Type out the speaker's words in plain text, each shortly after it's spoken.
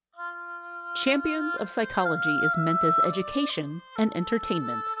Champions of Psychology is meant as education and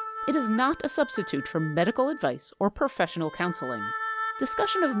entertainment. It is not a substitute for medical advice or professional counseling.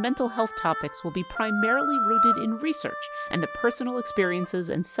 Discussion of mental health topics will be primarily rooted in research and the personal experiences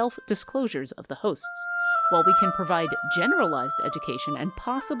and self-disclosures of the hosts. While we can provide generalized education and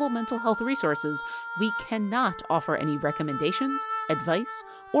possible mental health resources, we cannot offer any recommendations, advice,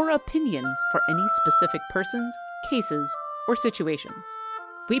 or opinions for any specific persons, cases, or situations.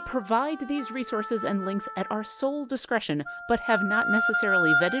 We provide these resources and links at our sole discretion, but have not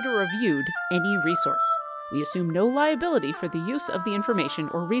necessarily vetted or reviewed any resource. We assume no liability for the use of the information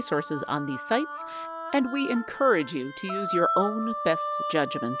or resources on these sites, and we encourage you to use your own best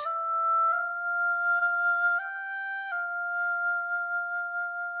judgment.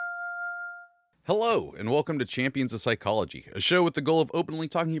 Hello, and welcome to Champions of Psychology, a show with the goal of openly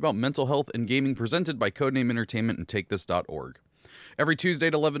talking about mental health and gaming presented by Codename Entertainment and TakeThis.org. Every Tuesday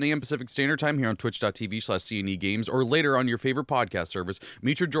at 11 a.m. Pacific Standard Time here on twitch.tv/CNE Games, or later on your favorite podcast service,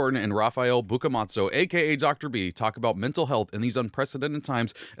 Mitra Jordan and Raphael Bucamazzo, aka Dr. B, talk about mental health in these unprecedented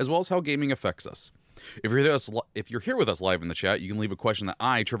times, as well as how gaming affects us. If you're here with us live in the chat, you can leave a question that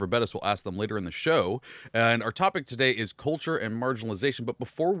I, Trevor Bettis, will ask them later in the show. And our topic today is culture and marginalization. But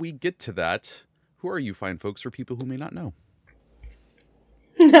before we get to that, who are you fine folks for people who may not know?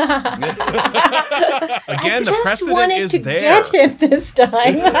 Again, the precedent is there. I just wanted to get him this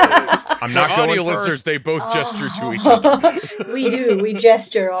time. I'm not going audio first. Listeners, they both gesture to each other. We do. We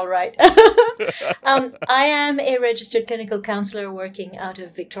gesture, all right. I am a registered clinical counselor working out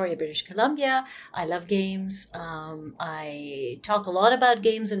of Victoria, British Columbia. I love games. I talk a lot about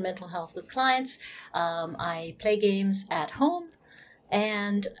games and mental health with clients. I play games at home.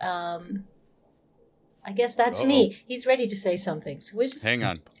 And I guess that's me. He's ready to say something. So we're just... Hang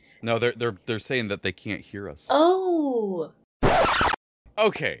on. No, they're saying that they can't hear us. Oh.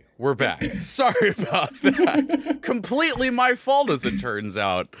 Okay, we're back. Sorry about that. Completely my fault, as it turns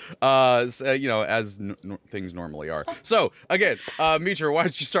out. As things normally are. So, again, Mitra, why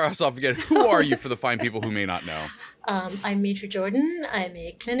don't you start us off again? Who are you for the fine people who may not know? I'm Mitra Jordan. I'm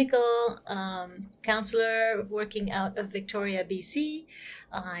a clinical counselor working out of Victoria, BC.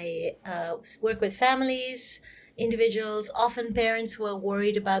 I work with families, individuals, often parents who are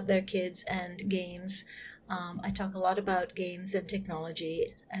worried about their kids and games. I talk a lot about games and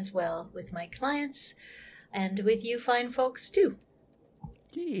technology as well with my clients and with you fine folks too.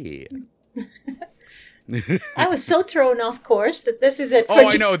 Yeah. I was so thrown off course that this is it.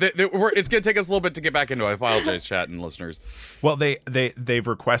 I know. It's going to take us a little bit to get back into it. I apologize, chat and listeners. Well, they've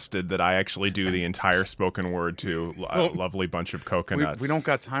requested that I actually do the entire spoken word to a lovely bunch of coconuts. We don't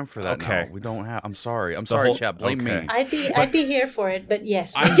got time for that. Okay. No, we don't have. I'm sorry, chat. Blame me. I'd be here for it, but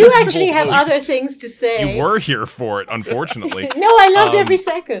yes, we do actually have other things to say. You were here for it, unfortunately. No, I loved every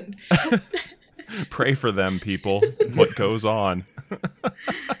second. Pray for them, people. What goes on?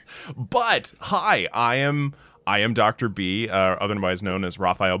 But hi, I am Dr. B, otherwise known as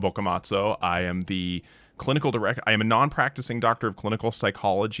Raphael Bucamazzo. I am the clinical director. I am a non-practicing doctor of clinical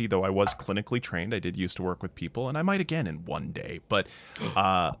psychology, though I was clinically trained. I did used to work with people, and I might again in one day. But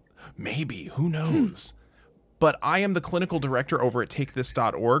maybe, who knows? But I am the clinical director over at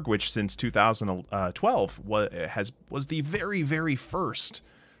TakeThis.org, which since 2012 was the very, very first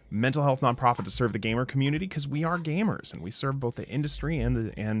mental health nonprofit to serve the gamer community, because we are gamers and we serve both the industry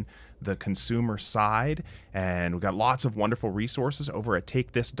and the consumer side, and we've got lots of wonderful resources over at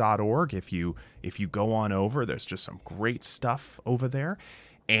TakeThis.org. If you go on over, there's just some great stuff over there.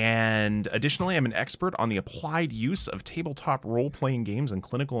 And additionally, I'm an expert on the applied use of tabletop role-playing games in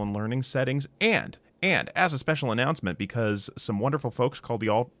clinical and learning settings, and as a special announcement, because some wonderful folks called the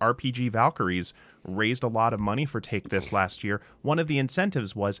RPG Valkyries raised a lot of money for Take This last year, one of the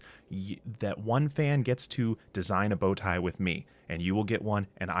incentives was that one fan gets to design a bow tie with me, and you will get one,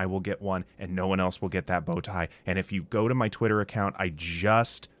 and I will get one, and no one else will get that bow tie. And if you go to my Twitter account, I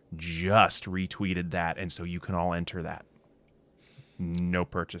just retweeted that, and so you can all enter that. No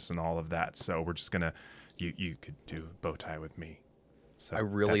purchase and all of that. So we're just gonna, you could do a bow tie with me. So I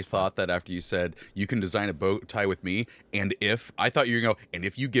really thought that after you said you can design a bow tie with me, and if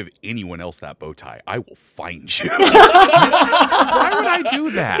you give anyone else that bow tie, I will find you. Why would I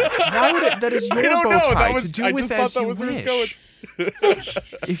do that? That is your bow tie to do with as you wish.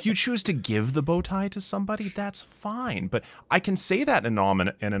 If you choose to give the bow tie to somebody, that's fine. But I can say that in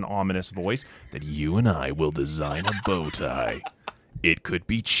an ominous voice that you and I will design a bow tie. It could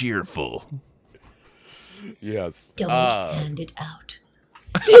be cheerful. Yes. Don't hand it out.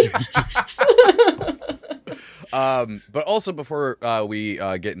 But also, before we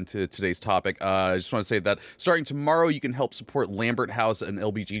get into today's topic, I just want to say that starting tomorrow, you can help support Lambert House, an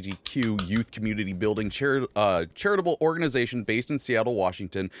LGBTQ youth community building charitable organization based in Seattle,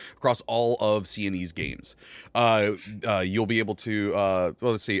 Washington, across all of CNE's games. You'll be able to, well,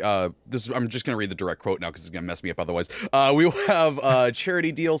 let's see, I'm just going to read the direct quote now because it's going to mess me up otherwise. We will have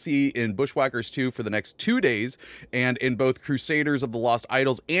charity DLC in Bushwhackers 2 for the next 2 days, and in both Crusaders of the Lost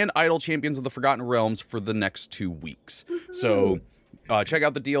Idols and Idol Champions of the Forgotten Realms for the next 2 weeks. So check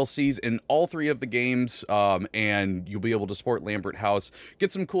out the DLCs in all 3 of the games, and you'll be able to support Lambert House,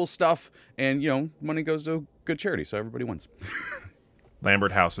 get some cool stuff, and, money goes to a good charity, so everybody wins.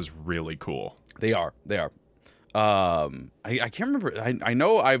 Lambert House is really cool. They are. I can't remember. I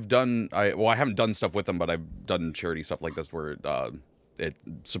know I've done, I haven't done stuff with them, but I've done charity stuff like this where it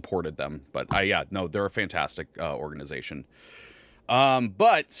supported them. But they're a fantastic organization.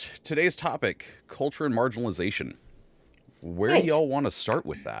 But today's topic, culture and marginalization. Where do y'all want to start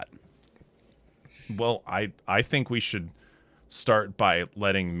with that? Well, I think we should start by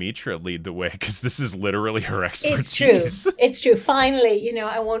letting Mitra lead the way, because this is literally her expertise. It's true. Finally,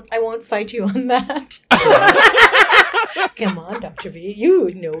 I won't fight you on that. Come on, Dr. V.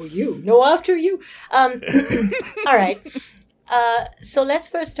 You know after you. All right. So let's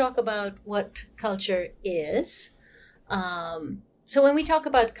first talk about what culture is. So when we talk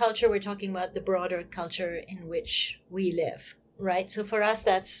about culture, we're talking about the broader culture in which we live, right? So for us,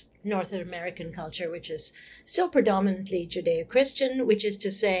 that's North American culture, which is still predominantly Judeo-Christian, which is to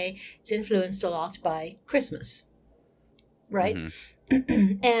say it's influenced a lot by Christmas, right?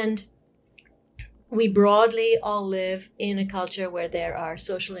 Mm-hmm. And we broadly all live in a culture where there are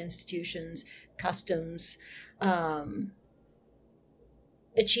social institutions, customs,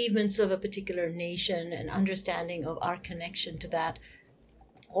 achievements of a particular nation, and understanding of our connection to that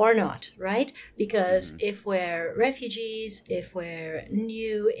or not, right? Because if we're refugees, if we're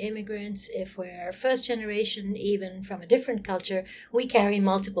new immigrants, if we're first generation, even from a different culture, we carry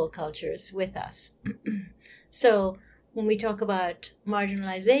multiple cultures with us. So when we talk about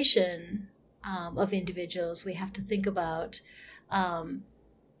marginalization of individuals, we have to think about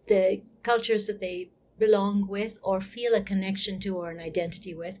the cultures that they belong with or feel a connection to or an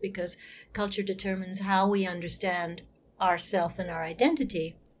identity with, because culture determines how we understand ourself and our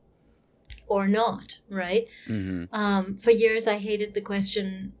identity or not, right? Mm-hmm. For years, I hated the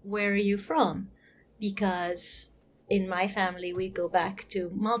question, where are you from? Because in my family, we go back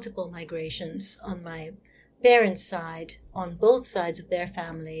to multiple migrations on my parents' side, on both sides of their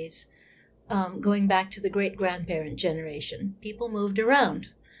families, going back to the great-grandparent generation. People moved around.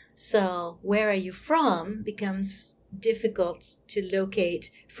 So where are you from becomes difficult to locate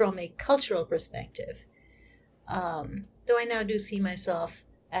from a cultural perspective. Though I now do see myself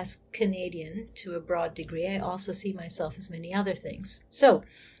as Canadian to a broad degree, I also see myself as many other things. So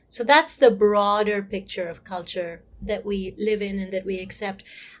that's the broader picture of culture that we live in and that we accept.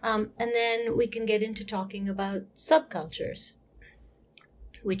 And then we can get into talking about subcultures,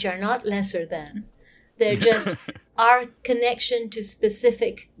 which are not lesser than. They're just our connection to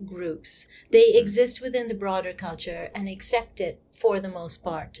specific groups. They exist within the broader culture and accept it for the most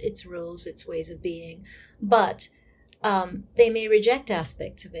part, its rules, its ways of being. But they may reject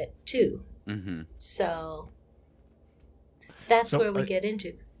aspects of it too. Mm-hmm. So that's where we get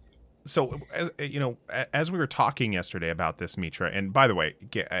into. So, as we were talking yesterday about this, Mitra, and by the way,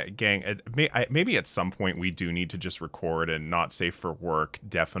 gang, maybe at some point we do need to just record and not safe for work,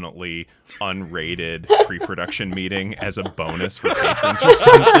 definitely unrated pre-production meeting as a bonus for patrons or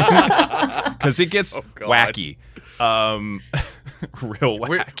something, because it gets wacky. Real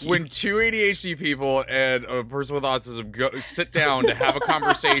wacky. When 2 ADHD people and a person with autism sit down to have a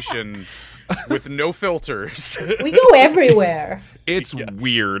conversation with no filters. We go everywhere. It's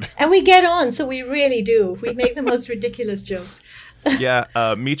weird. And we get on, so we really do. We make the most ridiculous jokes. Yeah,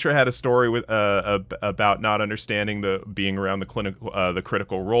 Mitra had a story with about not understanding being around the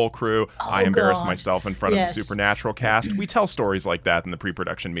Critical Role crew. I embarrassed myself in front of the Supernatural cast. We tell stories like that in the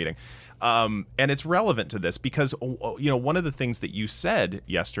pre-production meeting. And it's relevant to this because, one of the things that you said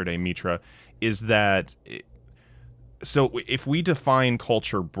yesterday, Mitra, is that so if we define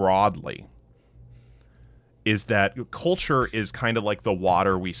culture broadly, is that culture is kind of like the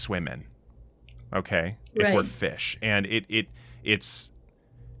water we swim in, okay? Right. If we're fish. And it's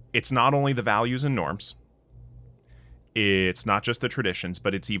not only the values and norms, it's not just the traditions,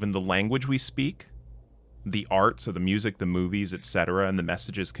 but it's even the language we speak, the art, so the music, the movies, etc., and the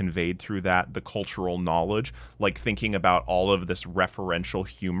messages conveyed through that, the cultural knowledge, like thinking about all of this referential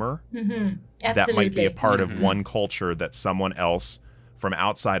humor that might be a part of one culture that someone else from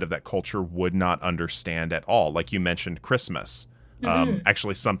outside of that culture would not understand at all. Like you mentioned, Christmas.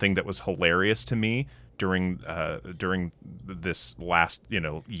 Actually, something that was hilarious to me during this last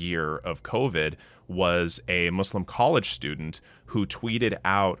year of COVID was a Muslim college student who tweeted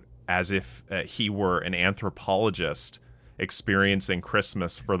out as if he were an anthropologist experiencing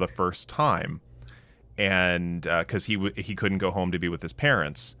Christmas for the first time, and because he couldn't go home to be with his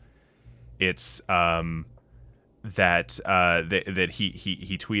parents. It's that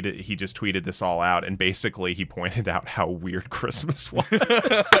he just tweeted this all out, and basically he pointed out how weird Christmas was.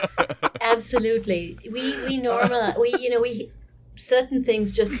 Absolutely, we certain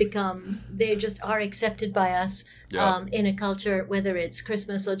things just they just are accepted by us in a culture, whether it's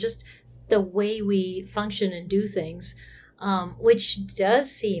Christmas or just the way we function and do things, which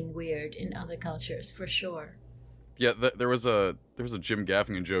does seem weird in other cultures for sure. Yeah, there was a Jim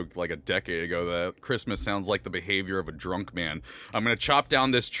Gaffigan joke like a decade ago that Christmas sounds like the behavior of a drunk man. I'm gonna chop down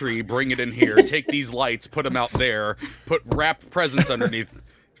this tree, bring it in here, take these lights, put them out there, wrap presents underneath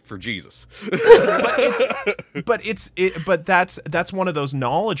for Jesus. but that's one of those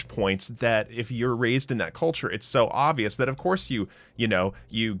knowledge points that if you're raised in that culture, it's so obvious that of course you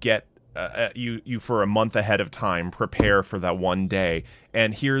get. You for a month ahead of time prepare for that one day,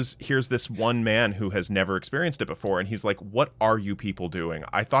 and here's this one man who has never experienced it before, and he's like, what are you people doing?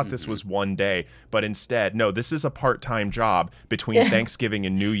 I thought this was one day, but instead, no, this is a part-time job between Thanksgiving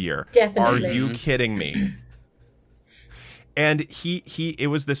and New Year. Definitely. Are you kidding me? And it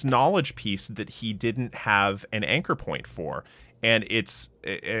was this knowledge piece that he didn't have an anchor point for, and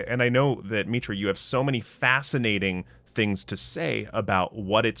I know that Mitra, you have so many fascinating things to say about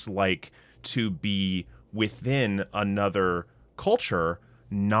what it's like to be within another culture,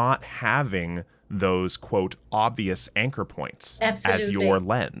 not having those quote obvious anchor points as your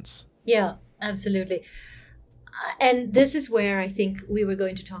lens. Yeah, absolutely. And this is where I think we were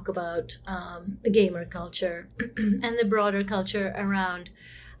going to talk about gamer culture and the broader culture around,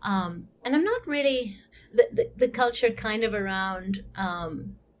 and I'm not really the culture kind of around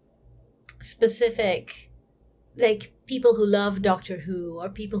specific, like people who love Doctor Who or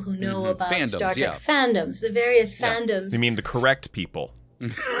people who know about fandoms, Star Trek fandoms, the various fandoms. You mean the correct people?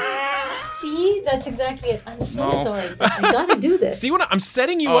 See, that's exactly it. I'm so sorry, but I gotta do this. See what I'm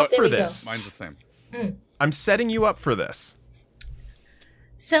setting you up for this. Mine's the same. I'm setting you up for this.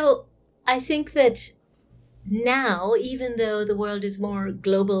 So I think that now, even though the world is more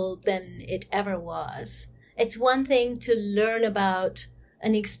global than it ever was, it's one thing to learn about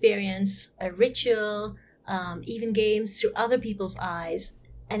an experience, a ritual, even games through other people's eyes,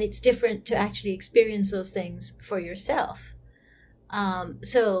 and it's different to actually experience those things for yourself.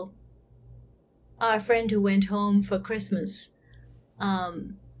 So our friend who went home for Christmas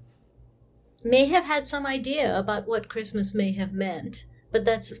may have had some idea about what Christmas may have meant, but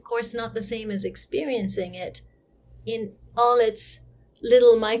that's of course not the same as experiencing it in all its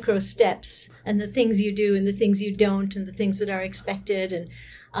little micro steps, and the things you do and the things you don't and the things that are expected. And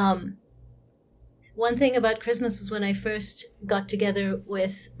one thing about Christmas was when I first got together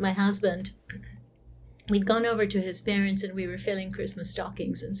with my husband, we'd gone over to his parents and we were filling Christmas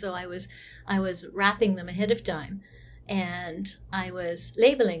stockings. And so I was wrapping them ahead of time and I was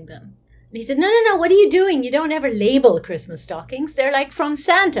labeling them. And he said, no, what are you doing? You don't ever label Christmas stockings. They're like from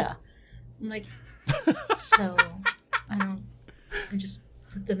Santa. I'm like, so I just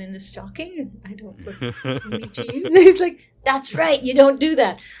put them in the stocking. I don't put them to you. And he's like, that's right. You don't do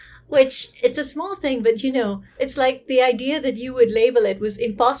that. Which, it's a small thing, but it's like the idea that you would label it was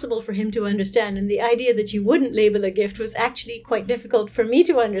impossible for him to understand. And the idea that you wouldn't label a gift was actually quite difficult for me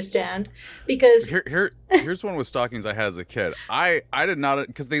to understand, because here's one with stockings I had as a kid. I did not,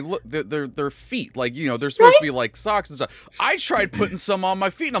 because they look, their feet, like, they're supposed to be like socks and stuff. I tried putting some on my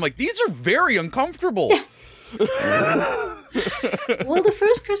feet and I'm like, these are very uncomfortable. Yeah. Well, the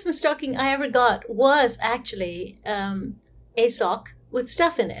first Christmas stocking I ever got was actually a sock with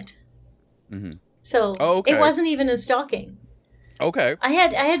stuff in it. Mm-hmm. So It wasn't even a stocking. Okay. I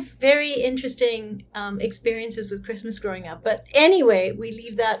had very interesting experiences with Christmas growing up. But anyway, we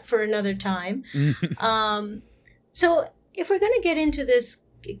leave that for another time. So if we're going to get into this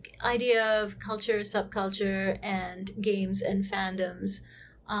idea of culture, subculture, and games and fandoms,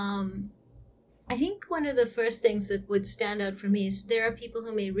 I think one of the first things that would stand out for me is there are people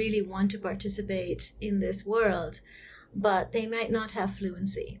who may really want to participate in this world, but they might not have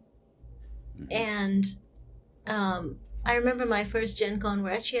fluency. And I remember my first Gen Con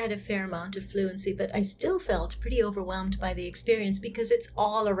where I actually had a fair amount of fluency, but I still felt pretty overwhelmed by the experience because it's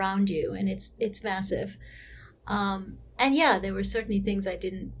all around you and it's massive. And yeah, there were certainly things I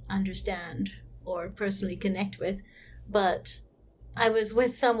didn't understand or personally connect with, but I was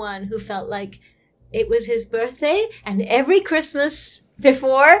with someone who felt like it was his birthday and every Christmas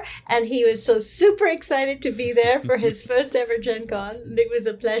before, and he was so super excited to be there for his first ever Gen Con. It was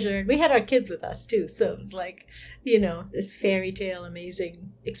a pleasure. And we had our kids with us too, so it was like, this fairy tale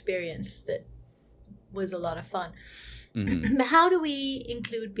amazing experience that was a lot of fun. Mm-hmm. How do we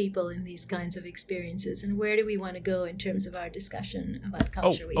include people in these kinds of experiences, and where do we want to go in terms of our discussion about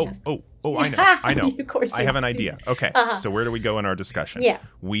culture? I know. Of course I have an idea. Okay, so where do we go in our discussion? Yeah.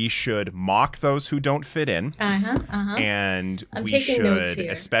 We should mock those who don't fit in. And I'm we taking notes should,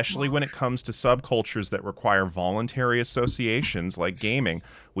 here. especially when it comes to subcultures that require voluntary associations like gaming,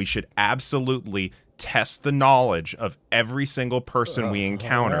 we should absolutely test the knowledge of every single person we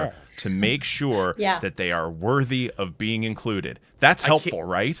encounter to make sure that they are worthy of being included. That's helpful,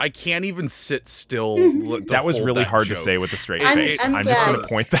 right? I can't even sit still. That was really hard to say with a straight face. I'm just going to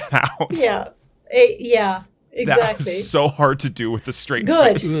point that out. Yeah, exactly. That was so hard to do with a straight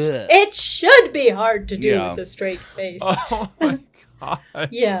Good. face. It should be hard to do with a straight face. Oh my God.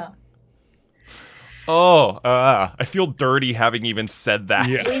 Yeah. Oh, I feel dirty having even said that.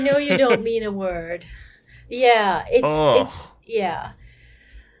 Yeah. We know you don't mean a word. Yeah, it's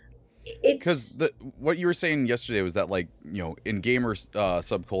because what you were saying yesterday was that, like, in gamer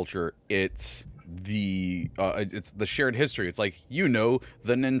subculture, it's the shared history. It's like, the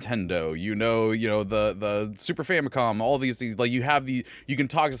Nintendo, the Super Famicom, all these things. Like, you can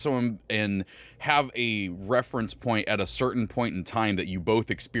talk to someone and have a reference point at a certain point in time that you both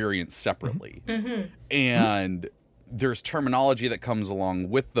experience separately. And there's terminology that comes along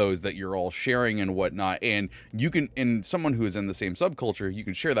with those that you're all sharing and whatnot, and someone who is in the same subculture, you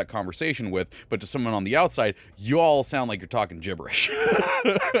can share that conversation with, but to someone on the outside, you all sound like you're talking gibberish.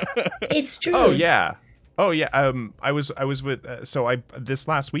 It's true. Oh yeah. I was with this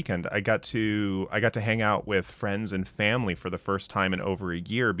last weekend I got to hang out with friends and family for the first time in over a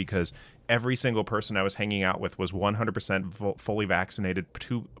year, because every single person I was hanging out with was 100% fully vaccinated,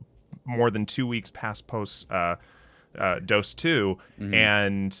 more than 2 weeks past post dose 2,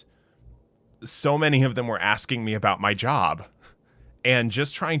 and so many of them were asking me about my job and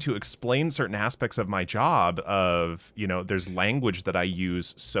just trying to explain certain aspects of my job. There's language that I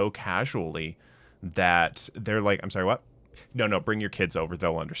use so casually that they're like, I'm sorry, what? No, bring your kids over,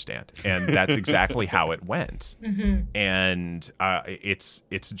 they'll understand. And that's exactly how it went. And it's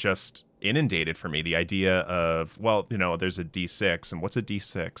just inundated for me, the idea of, there's a D6, and what's a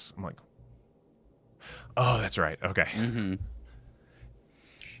D6? I'm like, oh, that's right. Okay.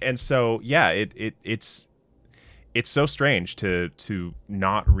 And so, it's so strange to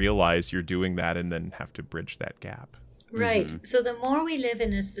not realize you're doing that and then have to bridge that gap. Right. So the more we live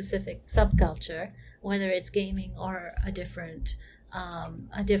in a specific subculture, whether it's gaming or a different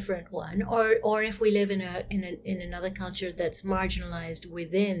one, or if we live in another culture that's marginalized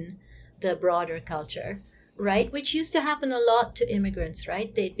within the broader culture, right? Which used to happen a lot to immigrants,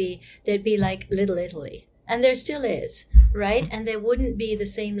 right? They'd be like Little Italy, and there still is, right? And there wouldn't be the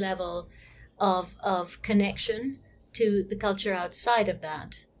same level of connection to the culture outside of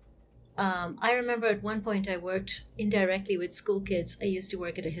that. I remember at one point I worked indirectly with school kids. I used to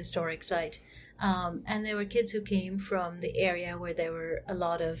work at a historic site, and there were kids who came from the area where there were a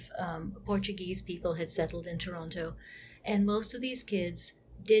lot of Portuguese people had settled in Toronto, and most of these kids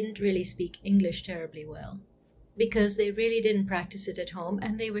didn't really speak English terribly well, because they really didn't practice it at home,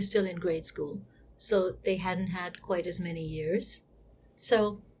 and they were still in grade school, so they hadn't had quite as many years.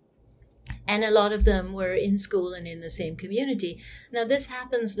 And a lot of them were in school and in the same community. Now, this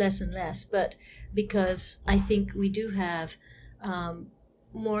happens less and less, but because I think we do have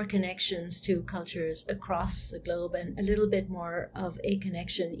more connections to cultures across the globe, and a little bit more of a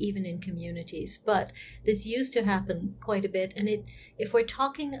connection even in communities. But this used to happen quite a bit. And if we're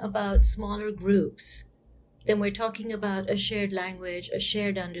talking about smaller groups, then we're talking about a shared language, a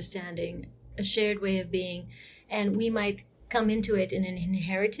shared understanding, a shared way of being. And we might come into it in an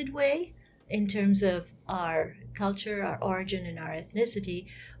inherited way in terms of our culture, our origin, and our ethnicity,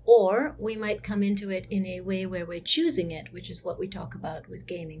 or we might come into it in a way where we're choosing it, which is what we talk about with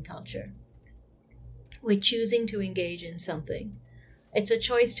gaming culture. We're choosing to engage in something. It's a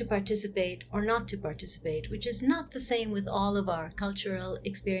choice to participate or not to participate, which is not the same with all of our cultural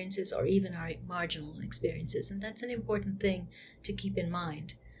experiences or even our marginal experiences. And that's an important thing to keep in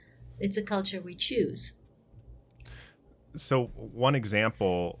mind. It's a culture we choose. So one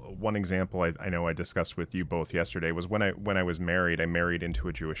example I know I discussed with you both yesterday was when I was married. I married into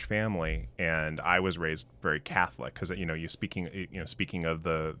a Jewish family, and I was raised very Catholic because speaking of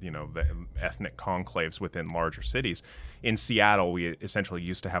the the ethnic conclaves within larger cities. In Seattle, we essentially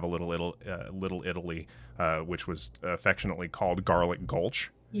used to have a little Italy, which was affectionately called Garlic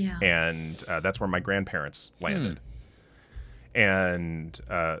Gulch, and that's where my grandparents landed. And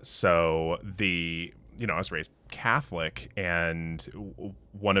so I was raised Catholic, and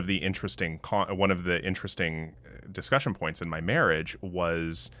one of the interesting discussion points in my marriage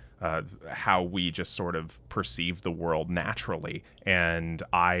was how we just sort of perceive the world naturally. And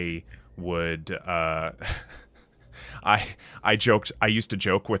I would I used to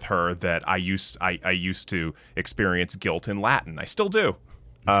joke with her that I used to experience guilt in Latin. I still do.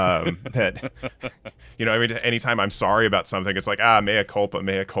 That anytime I'm sorry about something, it's like mea culpa,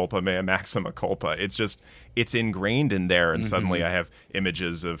 mea maxima culpa. It's ingrained in there, and suddenly I have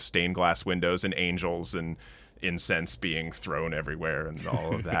images of stained glass windows and angels and incense being thrown everywhere and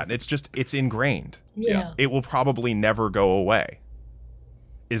all of that. It's ingrained. Yeah. It will probably never go away.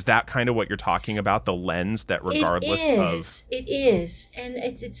 Is that kind of what you're talking about? The lens that regardless it is, and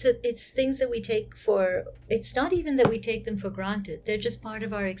it's things that we take for. It's not even that we take them for granted. They're just part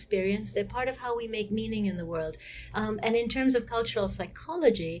of our experience. They're part of how we make meaning in the world. And in terms of cultural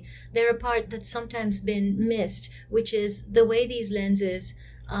psychology, they're a part that's sometimes been missed, which is the way these lenses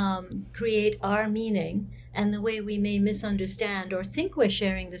create our meaning, and the way we may misunderstand or think we're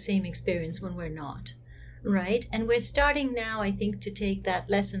sharing the same experience when we're not. Right? And we're starting now, I think, to take that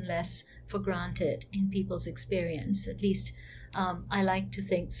less and less for granted in people's experience. At least I like to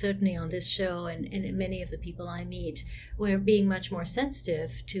think, certainly on this show and many of the people I meet, we're being much more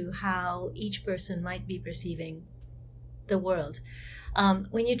sensitive to how each person might be perceiving the world.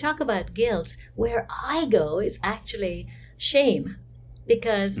 When you talk about guilt, where I go is actually shame,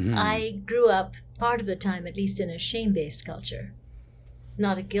 because I grew up part of the time, at least, in a shame-based culture,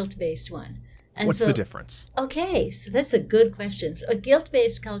 not a guilt-based one. And what's the difference? Okay, so that's a good question. So a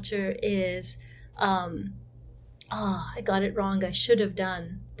guilt-based culture is, I got it wrong. I should have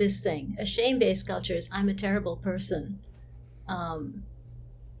done this thing. A shame-based culture is, I'm a terrible person. And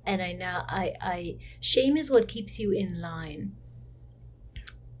shame is what keeps you in line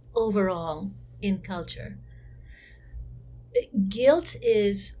overall in culture. Guilt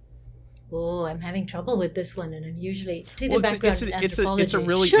is, I'm having trouble with this one, and I'm usually background in anthropology. It's a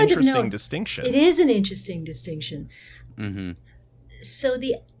really interesting distinction. It is an interesting distinction. Mm-hmm. So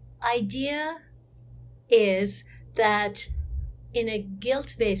the idea is that in a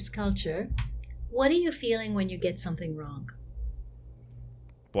guilt-based culture, what are you feeling when you get something wrong?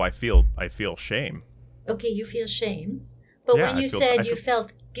 Well, I feel shame. Okay, you feel shame. But when you said you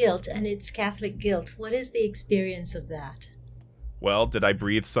felt guilt, and it's Catholic guilt, what is the experience of that? Well, did I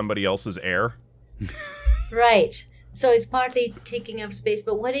breathe somebody else's air? Right. So it's partly taking up space,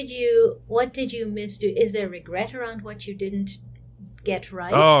 but what did you misdo? Is there regret around what you didn't get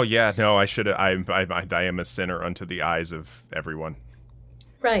right? Oh, yeah. No, I should have. I am a sinner unto the eyes of everyone.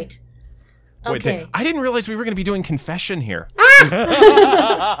 Right. Okay. Wait, I didn't realize we were going to be doing confession here.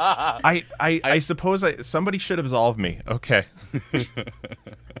 I suppose somebody should absolve me. Okay.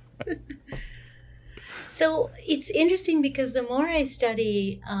 So it's interesting because the more I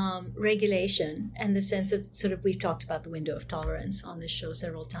study regulation and the sense of we've talked about the window of tolerance on this show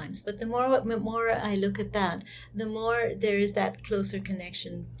several times, but the more I look at that, the more there is that closer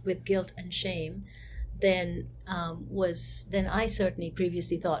connection with guilt and shame than I certainly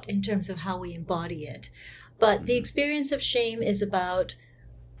previously thought in terms of how we embody it. But the experience of shame is about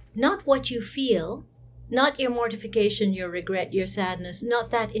not what you feel, not your mortification, your regret, your sadness,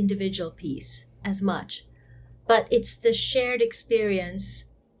 not that individual piece as much, but it's the shared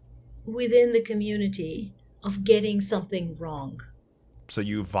experience within the community of getting something wrong. So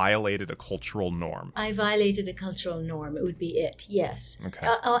you violated a cultural norm. I violated a cultural norm. It would be it, yes. Okay.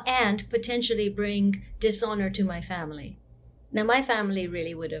 And potentially bring dishonor to my family. Now, my family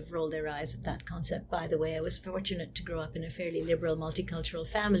really would have rolled their eyes at that concept, by the way. I was fortunate to grow up in a fairly liberal, multicultural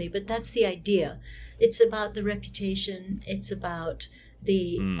family, but that's the idea. It's about the reputation. It's about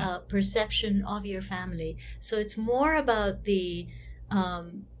the perception of your family. So it's more about the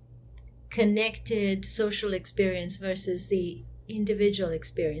connected social experience versus the individual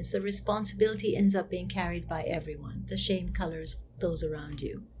experience. The responsibility ends up being carried by everyone. The shame colors those around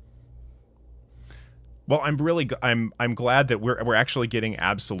you. Well, I'm glad that we're actually getting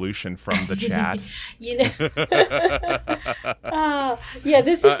absolution from the chat. You know, yeah,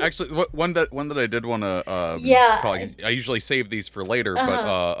 this is actually one that I did want to Yeah. call. I usually save these for later,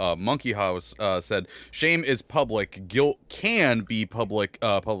 but Monkey House said shame is public, guilt can be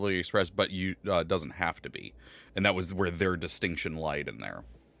publicly expressed, but you doesn't have to be, and that was where their distinction lied in there.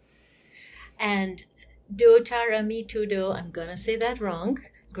 and Do Tara Me Tudo. I'm gonna say that wrong.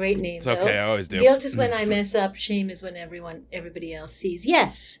 Great name. It's okay, I always do. Guilt is when I mess up. Shame is when everybody else sees.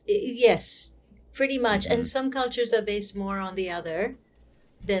 Yes, pretty much. And some cultures are based more on the other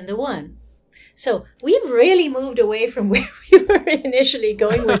than the one. So we've really moved away from where we were initially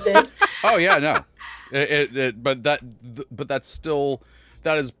going with this. Oh yeah, no, but that's still,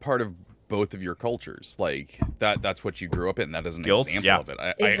 that is part of both of your cultures. Like that's what you grew up in. That is an Guilt? example Yeah. of it.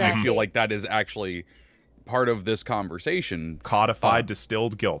 I Exactly. feel like that is actually part of this conversation. Codified,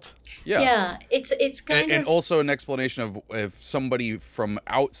 distilled guilt. Yeah, it's kind And of also an explanation of if somebody from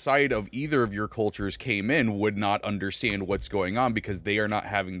outside of either of your cultures came in would not understand what's going on because they are not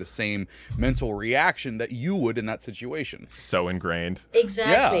having the same mental reaction that you would in that situation. So ingrained.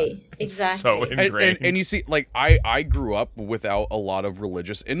 exactly. So ingrained. And you see, like I grew up without a lot of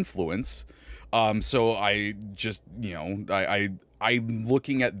religious influence, so I just I'm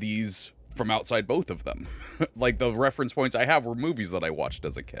looking at these from outside both of them. Like the reference points I have were movies that I watched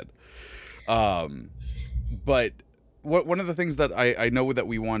as a kid. But one of the things that I know that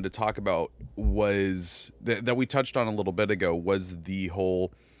we wanted to talk about was that we touched on a little bit ago was the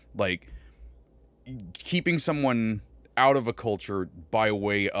whole like keeping someone out of a culture by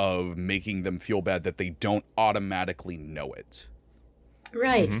way of making them feel bad that they don't automatically know it.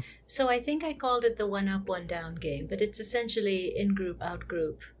 Right. So I think I called it the one up, one down game, but it's essentially in group, out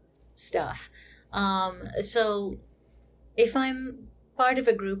group stuff. So if I'm part of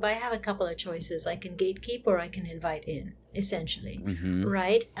a group, I have a couple of choices. I can gatekeep or I can invite in, essentially.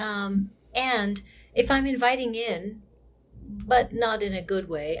 Right. And if I'm inviting in, but not in a good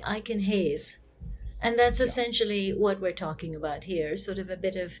way, I can haze. And that's essentially what we're talking about here, sort of a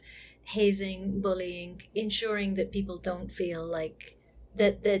bit of hazing, bullying, ensuring that people don't feel like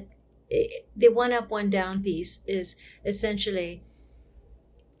that the one up, one down piece is essentially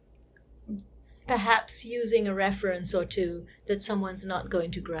perhaps using a reference or two that someone's not going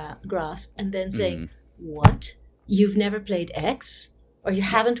to grasp and then saying, what? You've never played X? Or you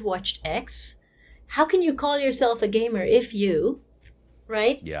haven't watched X? How can you call yourself a gamer if you,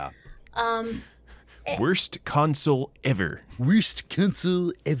 right? Yeah. Worst console ever. Worst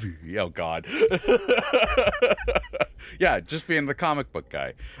console ever. Oh God. Yeah, just being the comic book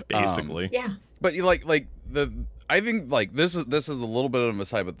guy, Basically. Yeah. But you I think like this is a little bit of an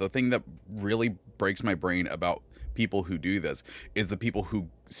aside, but the thing that really breaks my brain about people who do this is the people who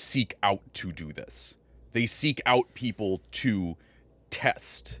seek out to do this. They seek out people to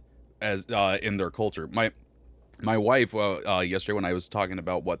test as in their culture. My wife yesterday when I was talking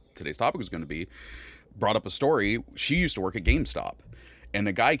about what today's topic was going to be, brought up a story. She used to work at GameStop, and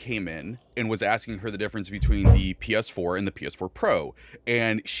a guy came in and was asking her the difference between the PS4 and the PS4 Pro.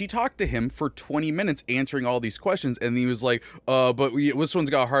 And she talked to him for 20 minutes answering all these questions. And he was like, this one's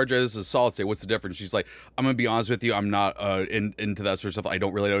got a hard drive, this is a solid state. What's the difference? She's like, I'm going to be honest with you. I'm not into that sort of stuff. I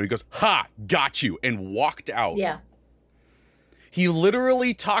don't really know. And he goes, ha, got you. And walked out. Yeah. He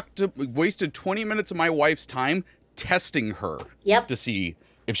literally wasted 20 minutes of my wife's time testing her Yep. to see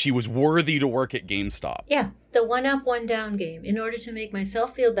if she was worthy to work at GameStop. Yeah, the one up, one down game. In order to make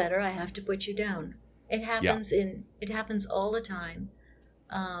myself feel better, I have to put you down. It happens it happens all the time.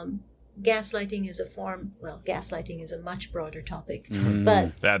 Gaslighting is a form. Well, gaslighting is a much broader topic,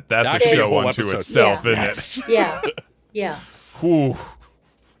 but That's That a is a show whole unto episode. itself, Yeah. isn't yeah, yeah, it? Whew.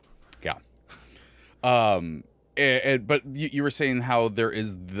 Yeah. But you were saying how there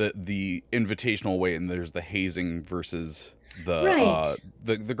is the invitational way and there's the hazing versus the Right.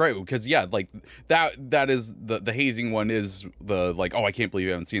 the great, because like that is the hazing one is the like, oh, I can't believe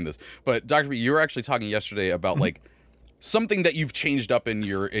you haven't seen this. But Dr. B, you were actually talking yesterday about like something that you've changed up in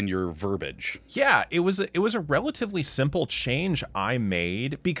your verbiage. Yeah, it was a relatively simple change I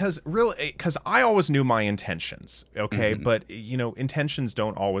made because I always knew my intentions, okay? But intentions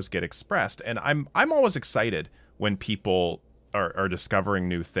don't always get expressed, and I'm always excited when people are discovering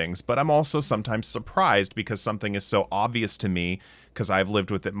new things, but I'm also sometimes surprised because something is so obvious to me because I've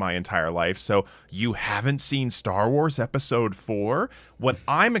lived with it my entire life. So you haven't seen Star Wars Episode 4? What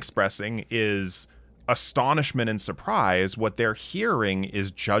I'm expressing is astonishment and surprise. What they're hearing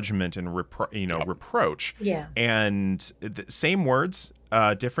is judgment and reproach. Yeah. And same words,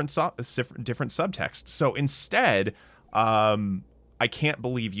 different subtext. So instead, I can't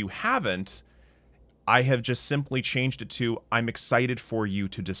believe you haven't. I have just simply changed it to, I'm excited for you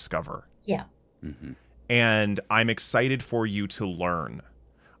to discover. Yeah. And I'm excited for you to learn.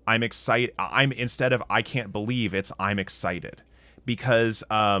 Instead of I can't believe, it's I'm excited. Because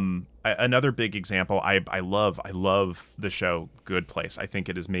another big example, I love the show Good Place. I think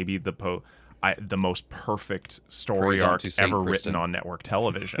it is maybe the most perfect story arc ever written on network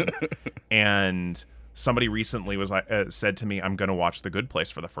television. And somebody recently was said to me, I'm going to watch The Good Place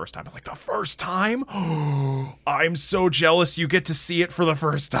for the first time. I'm like, the first time? I'm so jealous you get to see it for the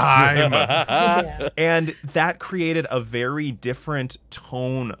first time. Yeah. And that created a very different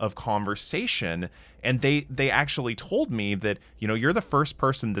tone of conversation. And they actually told me that, you're the first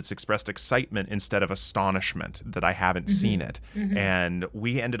person that's expressed excitement instead of astonishment that I haven't seen it. And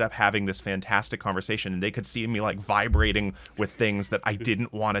we ended up having this fantastic conversation, and they could see me like vibrating with things that I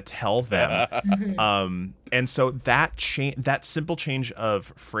didn't want to tell them. And so that simple change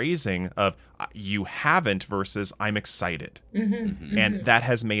of phrasing of you haven't versus I'm excited. And that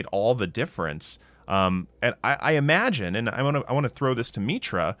has made all the difference. And I imagine, and I want to throw this to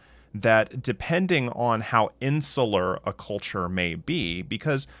Mitra, that depending on how insular a culture may be,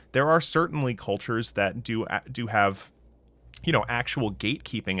 because there are certainly cultures that do have, actual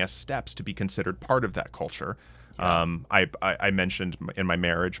gatekeeping as steps to be considered part of that culture. I mentioned in my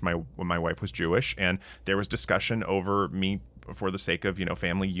marriage, when my wife was Jewish, and there was discussion over me, for the sake of,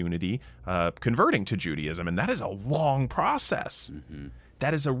 family unity, converting to Judaism. And that is a long process.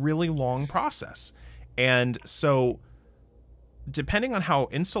 That is a really long process. And so depending on how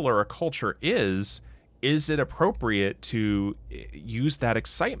insular a culture is it appropriate to use that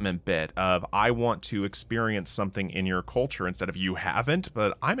excitement bit of, I want to experience something in your culture instead of you haven't,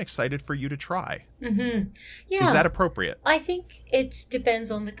 but I'm excited for you to try? Yeah. Is that appropriate? I think it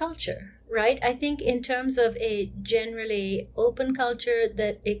depends on the culture, right? I think in terms of a generally open culture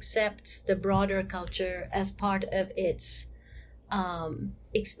that accepts the broader culture as part of its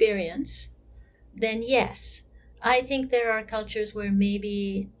experience, then yes. I think there are cultures where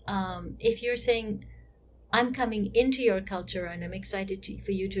maybe if you're saying, I'm coming into your culture and I'm excited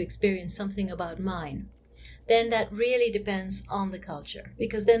for you to experience something about mine, then that really depends on the culture.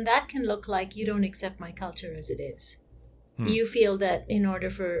 Because then that can look like you don't accept my culture as it is. You feel that in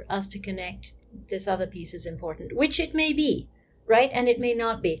order for us to connect, this other piece is important, which it may be, right? And it may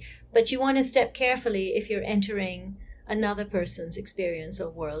not be. But you want to step carefully if you're entering another person's experience or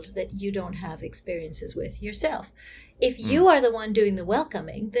world that you don't have experiences with yourself. If you are the one doing the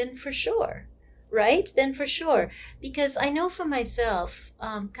welcoming, then for sure, right? Then for sure. Because I know for myself,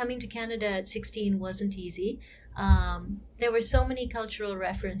 coming to Canada at 16 wasn't easy. There were so many cultural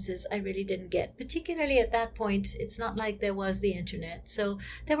references I really didn't get, particularly at that point. It's not like there was the internet. So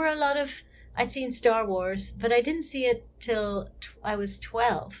there were a lot of, I'd seen Star Wars, but I didn't see it till I was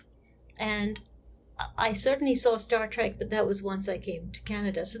 12. And I certainly saw Star Trek, but that was once I came to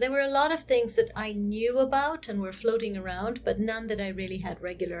Canada. So there were a lot of things that I knew about and were floating around, but none that I really had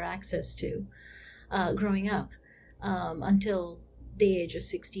regular access to growing up until the age of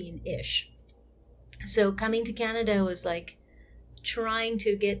 16-ish. So coming to Canada was like trying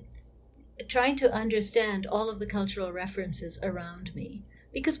to understand all of the cultural references around me,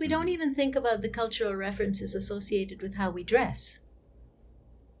 because we don't even think about the cultural references associated with how we dress.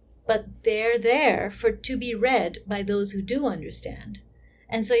 But they're there to be read by those who do understand.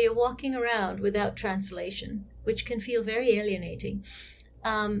 And so you're walking around without translation, which can feel very alienating.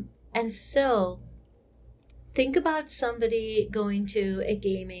 And so think about somebody going to a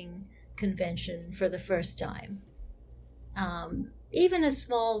gaming convention for the first time. Even a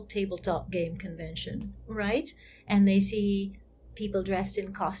small tabletop game convention, right? And they see people dressed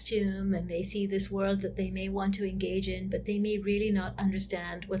in costume, and they see this world that they may want to engage in, but they may really not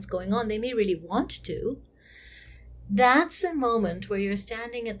understand what's going on. They may really want to. That's a moment where you're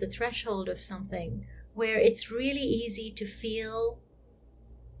standing at the threshold of something where it's really easy to feel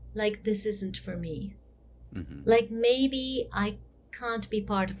like this isn't for me. Like maybe I can't be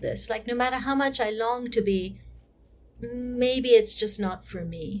part of this. Like no matter how much I long to be, maybe it's just not for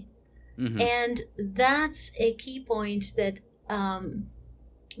me. And that's a key point that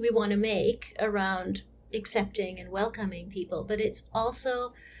we want to make around accepting and welcoming people. But it's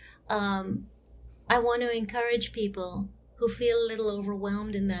also, I want to encourage people who feel a little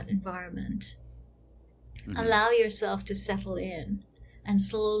overwhelmed in that environment. Allow yourself to settle in and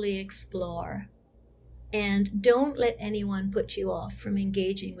slowly explore. And don't let anyone put you off from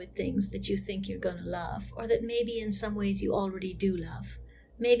engaging with things that you think you're going to love, or that maybe in some ways you already do love.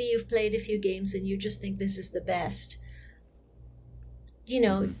 Maybe you've played a few games and you just think this is the best.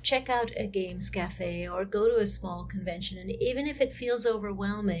 Check out a games cafe or go to a small convention. And even if it feels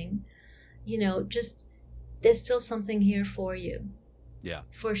overwhelming, just there's still something here for you. Yeah.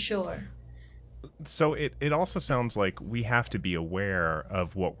 For sure. So it also sounds like we have to be aware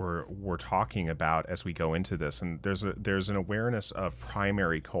of what we're talking about as we go into this, and there's an awareness of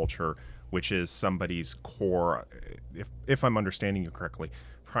primary culture, which is somebody's core. If I'm understanding you correctly,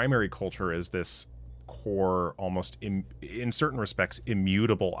 primary culture is this core, almost in certain respects,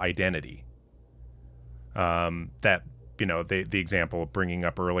 immutable identity. That, you know, the example of bringing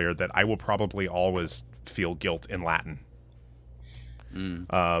up earlier, that I will probably always feel guilt in Latin.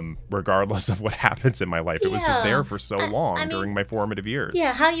 Regardless of what happens in my life. It was just there for so long during my formative years.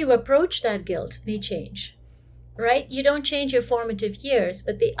 Yeah, how you approach that guilt may change, right? You don't change your formative years,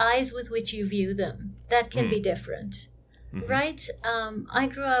 but the eyes with which you view them, that can be different, right? I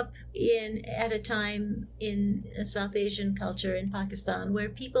grew up at a time in a South Asian culture in Pakistan where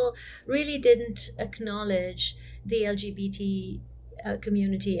people really didn't acknowledge the LGBT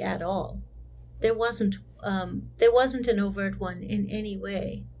community at all. There wasn't an overt one in any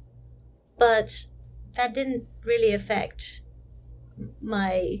way, but that didn't really affect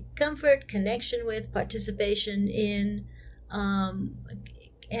my comfort, connection with, participation in, and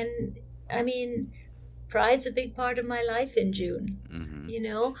I mean, pride's a big part of my life in June, you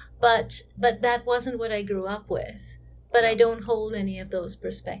know, but that wasn't what I grew up with. But I don't hold any of those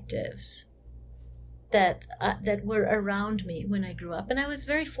perspectives that were around me when I grew up. And I was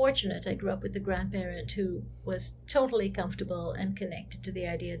very fortunate. I grew up with a grandparent who was totally comfortable and connected to the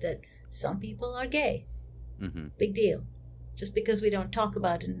idea that some people are gay. Big deal. Just because we don't talk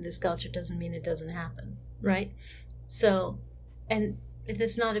about it in this culture doesn't mean it doesn't happen, right? So, and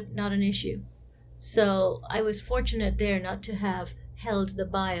it's not an issue. So I was fortunate there not to have held the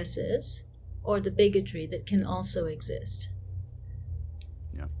biases or the bigotry that can also exist.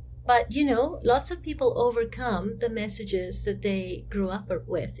 But, you know, lots of people overcome the messages that they grew up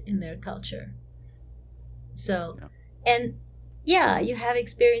with in their culture. So, and yeah, you have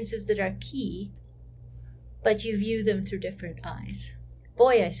experiences that are key, but you view them through different eyes.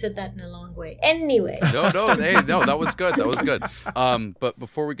 Boy, I said that in a long way. Anyway. No, that was good. That was good. But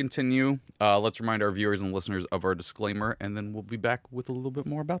before we continue, let's remind our viewers and listeners of our disclaimer, and then we'll be back with a little bit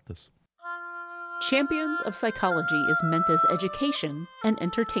more about this. Champions of Psychology is meant as education and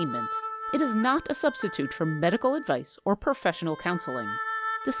entertainment. It is not a substitute for medical advice or professional counseling.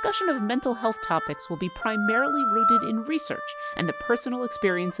 Discussion of mental health topics will be primarily rooted in research and the personal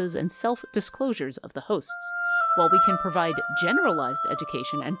experiences and self-disclosures of the hosts. While we can provide generalized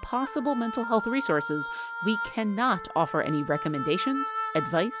education and possible mental health resources, we cannot offer any recommendations,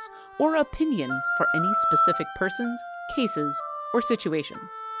 advice, or opinions for any specific persons, cases, or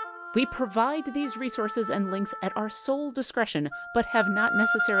situations. We provide these resources and links at our sole discretion, but have not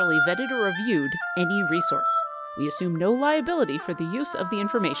necessarily vetted or reviewed any resource. We assume no liability for the use of the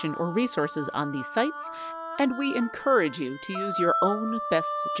information or resources on these sites, and we encourage you to use your own best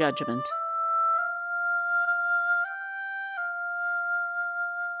judgment.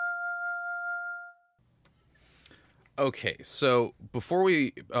 Okay, so before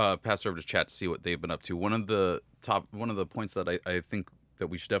we pass over to chat to see what they've been up to, one of the points that I think that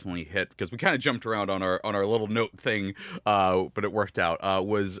we should definitely hit, because we kind of jumped around on our little note thing, but it worked out,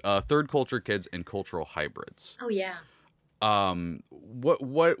 was third culture kids and cultural hybrids. Oh yeah.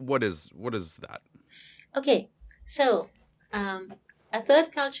 What is that? Okay, so a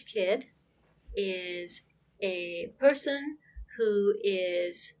third culture kid is a person who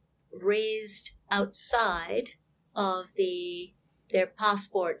is raised outside of their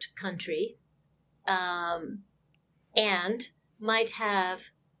passport country, and might have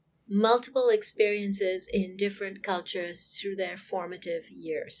multiple experiences in different cultures through their formative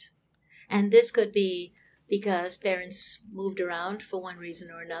years. And this could be because parents moved around for one reason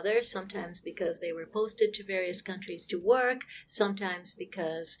or another, sometimes because they were posted to various countries to work, sometimes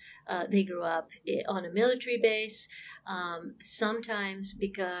because they grew up on a military base, sometimes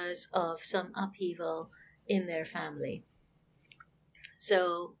because of some upheaval in their family.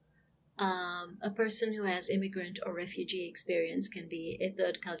 So a person who has immigrant or refugee experience can be a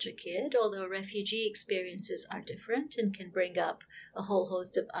third culture kid, although refugee experiences are different and can bring up a whole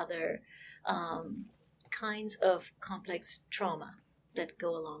host of other kinds of complex trauma that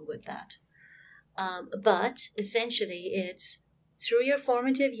go along with that. But essentially, it's through your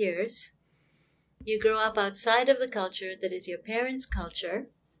formative years, you grow up outside of the culture that is your parents' culture,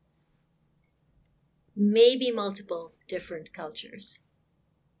 maybe multiple different cultures.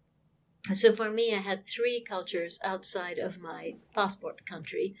 So for me, I had 3 cultures outside of my passport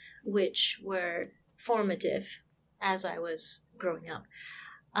country, which were formative as I was growing up.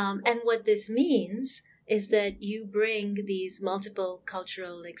 And what this means is that you bring these multiple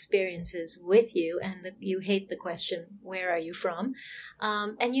cultural experiences with you, and you hate the question, where are you from?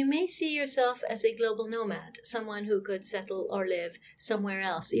 And you may see yourself as a global nomad, someone who could settle or live somewhere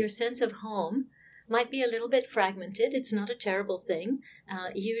else. Your sense of home might be a little bit fragmented. It's not a terrible thing.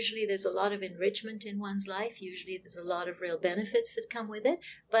 Usually there's a lot of enrichment in one's life. Usually there's a lot of real benefits that come with it,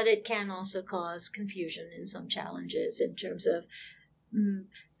 but it can also cause confusion and some challenges in terms of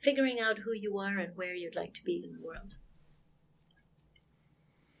figuring out who you are and where you'd like to be in the world.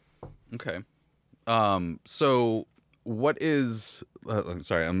 Okay. So what is... I'm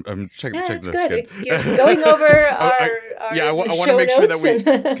sorry, I'm checking it's this. Good. You're going over our I want to show make sure that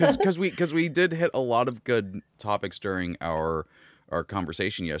notes because we did hit a lot of good topics during our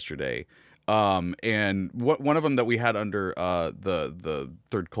conversation yesterday. And one of them that we had under the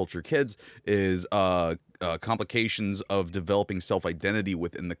Third Culture Kids is complications of developing self-identity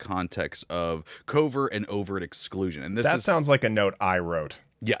within the context of covert and overt exclusion. And that sounds like a note I wrote.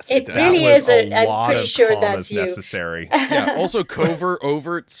 Yes, it really is. I'm pretty sure that's you. Necessary. Yeah. Also, covert,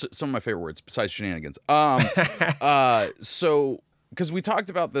 overt. Some of my favorite words besides shenanigans. So because we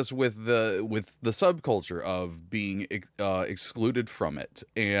talked about this with the subculture of being excluded from it,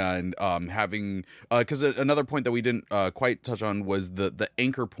 and having because another point that we didn't quite touch on was the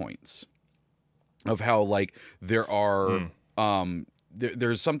anchor points of how like there are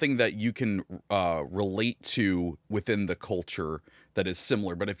there's something that you can relate to within the culture that is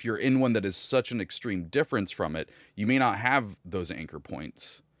similar, but if you're in one that is such an extreme difference from it, you may not have those anchor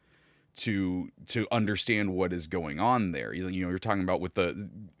points to understand what is going on there. You know, you're talking about with the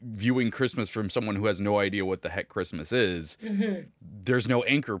viewing Christmas from someone who has no idea what the heck Christmas is. Mm-hmm. There's no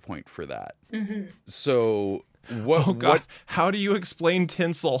anchor point for that. Mm-hmm. So what? Oh God! What, how do you explain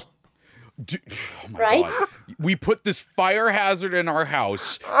tinsel? Oh my God. We put this fire hazard in our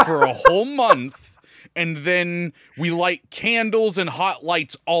house for a whole month. And then we light candles and hot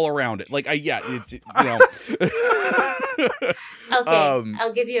lights all around it. Like, Okay,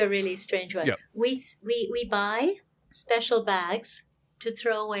 I'll give you a really strange one. Yeah. We buy special bags to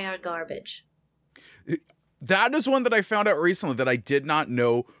throw away our garbage. That is one that I found out recently that I did not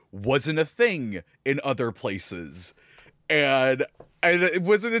know wasn't a thing in other places. And it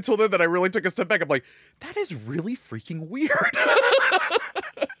wasn't until then that I really took a step back. I'm like, that is really freaking weird.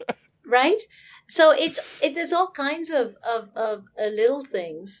 Right? So there's all kinds of little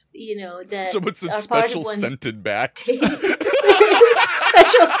things, you know, that someone said special scented bags. Special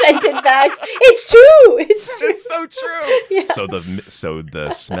scented bags. It's true. It's so true. Yeah. So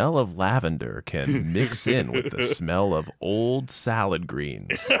the smell of lavender can mix in with the smell of old salad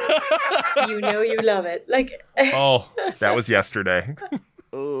greens. You know you love it. Like oh, that was yesterday.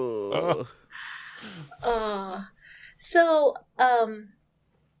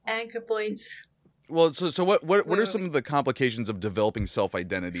 Anchor points. Well, so what are some of the complications of developing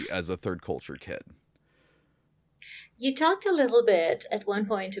self-identity as a third culture kid? You talked a little bit at one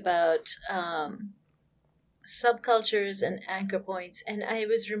point about subcultures and anchor points, and I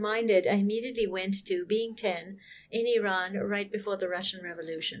was reminded, I immediately went to being 10 in Iran right before the Russian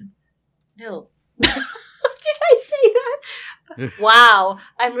Revolution. No. Did I say that? Wow,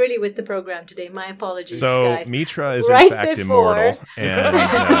 I'm really with the program today. My apologies, guys. So Mitra is right in fact before... immortal,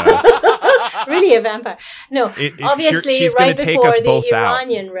 and really a vampire. No, obviously, she's right before the out.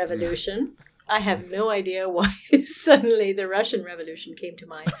 Iranian Revolution. I have no idea why suddenly the Russian Revolution came to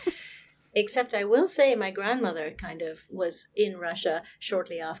mind. Except I will say my grandmother kind of was in Russia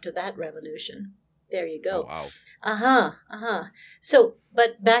shortly after that revolution. There you go. Oh, wow. So,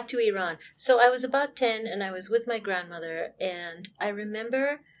 but back to Iran. So I was about 10 and I was with my grandmother, and I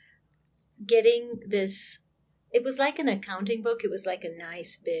remember getting this, it was like an accounting book. It was like a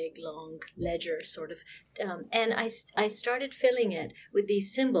nice, big, long ledger sort of. And I started filling it with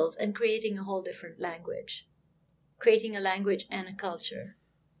these symbols and creating a whole different language, creating a language and a culture.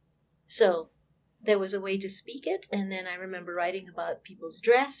 So there was a way to speak it, and then I remember writing about people's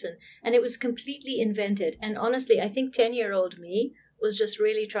dress, and it was completely invented. And honestly, I think 10-year-old me was just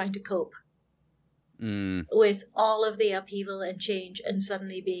really trying to cope with all of the upheaval and change and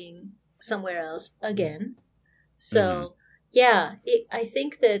suddenly being somewhere else again. So, I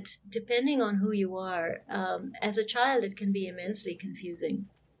think that depending on who you are, as a child, it can be immensely confusing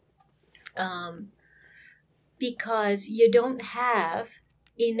because you don't have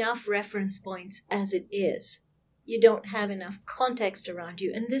enough reference points as it is. You don't have enough context around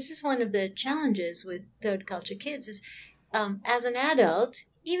you. And this is one of the challenges with third culture kids is as an adult,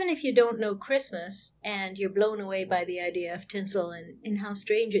 even if you don't know Christmas and you're blown away by the idea of tinsel and how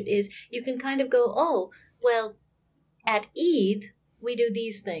strange it is, you can kind of go, oh, well, at Eid, we do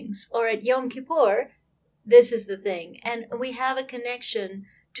these things. Or at Yom Kippur, This is the thing. And we have a connection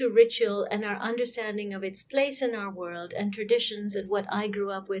to ritual and our understanding of its place in our world and traditions and what I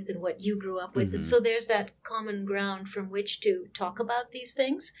grew up with and what you grew up with. Mm-hmm. And so there's that common ground from which to talk about these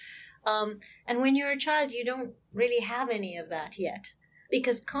things. And when you're a child, you don't really have any of that yet,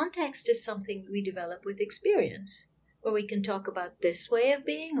 because context is something we develop with experience, where we can talk about this way of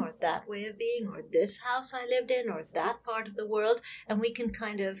being or that way of being or this house I lived in or that part of the world, and we can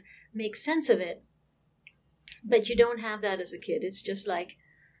kind of make sense of it. But you don't have that as a kid. It's just like,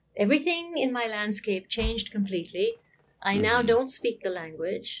 everything in my landscape changed completely. I now don't speak the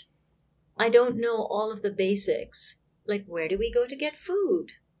language. I don't know all of the basics. Like, where do we go to get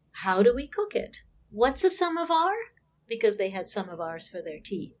food? How do we cook it? What's a samovar? Because they had samovars for their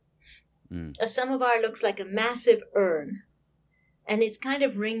tea. A samovar looks like a massive urn. And it's kind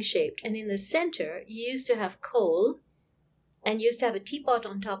of ring-shaped. And in the center, you used to have coal. And you used to have a teapot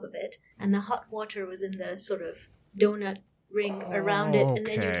on top of it. And the hot water was in the sort of donut ring around it, and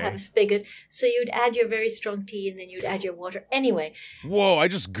then you'd have a spigot. So you'd add your very strong tea, and then you'd add your water. Anyway. Whoa, I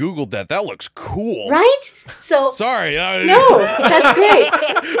just Googled that. That looks cool. Right? So Sorry. no, that's great.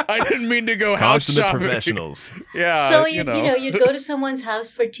 I didn't mean to go house Consummate shopping. professionals. Yeah. So you'd go to someone's house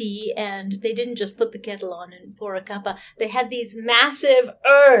for tea, and they didn't just put the kettle on and pour a cuppa. They had these massive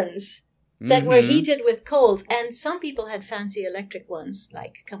urns that were heated with coals. And some people had fancy electric ones,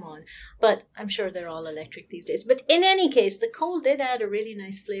 like, come on. But I'm sure they're all electric these days. But in any case, the coal did add a really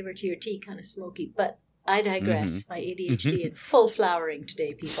nice flavor to your tea, kind of smoky. But I digress. My ADHD in full flowering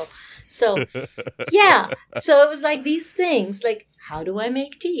today, people. So, yeah. So it was like these things, like, how do I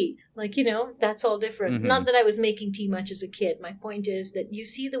make tea? Like, that's all different. Not that I was making tea much as a kid. My point is that you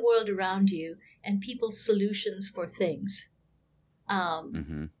see the world around you and people's solutions for things.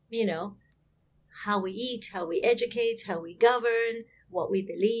 How we eat, how we educate, how we govern, what we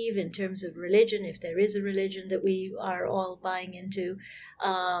believe in terms of religion, if there is a religion that we are all buying into.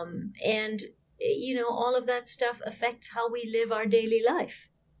 And all of that stuff affects how we live our daily life.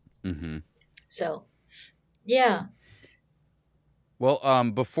 So, yeah. Well,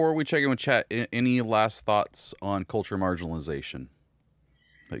 before we check in with chat, any last thoughts on culture marginalization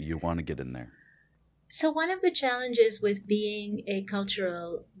that you want to get in there? So one of the challenges with being a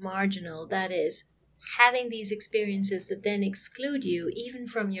cultural marginal, that is, having these experiences that then exclude you even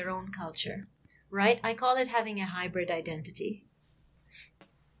from your own culture, right? I call it having a hybrid identity.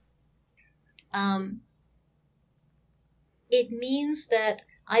 It means that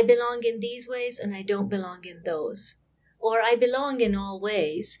I belong in these ways and I don't belong in those. Or I belong in all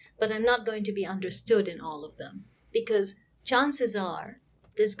ways, but I'm not going to be understood in all of them. Because chances are,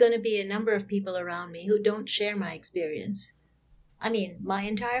 there's going to be a number of people around me who don't share my experience. I mean, my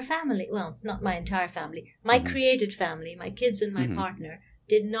entire family, well, not my entire family, my created family, my kids and my partner,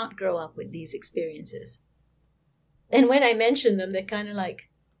 did not grow up with these experiences. And when I mention them, they're kind of like,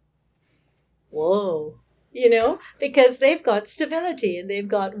 whoa, because they've got stability and they've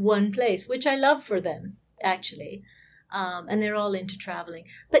got one place, which I love for them, actually. And they're all into traveling.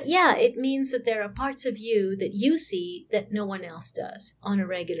 But yeah, it means that there are parts of you that you see that no one else does on a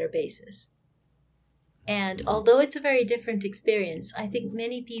regular basis. And although it's a very different experience, I think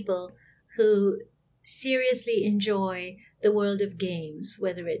many people who seriously enjoy the world of games,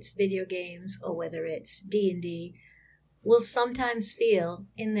 whether it's video games or whether it's D&D, will sometimes feel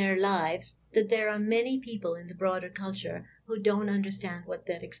in their lives that there are many people in the broader culture who don't understand what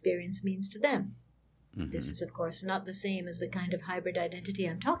that experience means to them. This is, of course, not the same as the kind of hybrid identity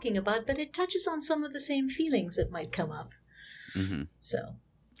I'm talking about, but it touches on some of the same feelings that might come up. So,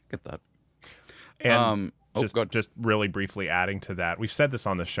 Get that. And just really briefly adding to that, we've said this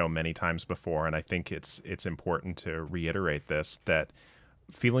on the show many times before, and I think it's important to reiterate this, that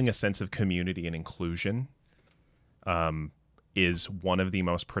feeling a sense of community and inclusion is one of the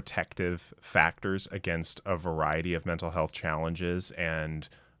most protective factors against a variety of mental health challenges, and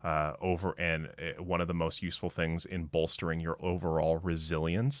one of the most useful things in bolstering your overall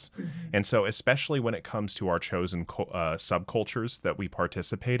resilience. And so especially when it comes to our chosen subcultures that we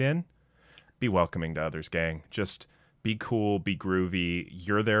participate in, be welcoming to others, gang. Just be cool, be groovy.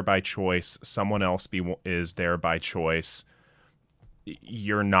 You're there by choice. Someone else is there by choice.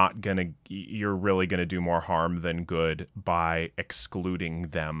 You're really going to do more harm than good by excluding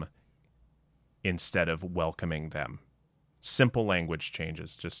them instead of welcoming them. Simple language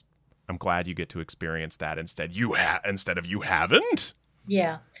changes. Just, I'm glad you get to experience that instead of you haven't.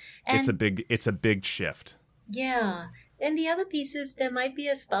 Yeah. And It's a big shift. Yeah. And the other piece is there might be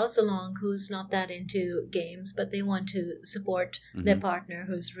a spouse along who's not that into games, but they want to support their partner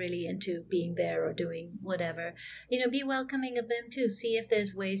who's really into being there or doing whatever. Be welcoming of them too. See if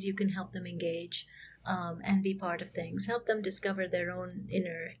there's ways you can help them engage. and be part of things. Help them discover their own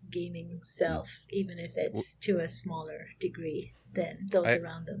inner gaming self, even if it's to a smaller degree than those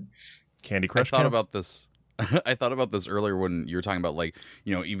around them. Candy Crush. I thought about this. I thought about this earlier when you were talking about, like,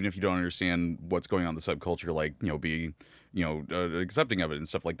 you know, even if you don't understand what's going on in the subculture, like, you know, be, you know, accepting of it and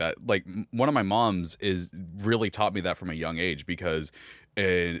stuff like that. Like, one of my moms really taught me that from a young age, because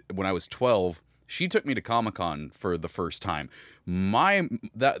when I was 12, she took me to Comic-Con for the first time.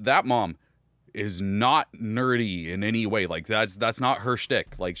 That mom is not nerdy in any way. Like, that's not her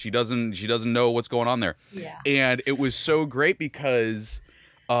shtick. Like, she doesn't know what's going on there. Yeah. And it was so great because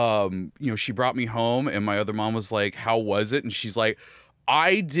you know, she brought me home and my other mom was like, "How was it?" And she's like,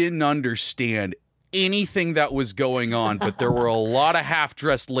 "I didn't understand anything that was going on, but there were a lot of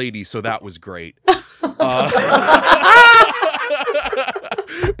half-dressed ladies, so that was great." But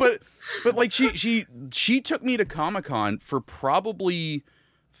like she took me to Comic-Con for probably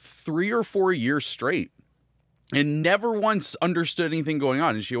 3 or 4 years straight and never once understood anything going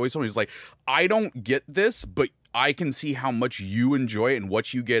on. And she always told me, "It's like, I don't get this, but I can see how much you enjoy it and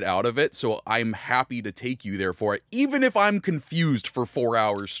what you get out of it, so I'm happy to take you there for it, even if I'm confused for 4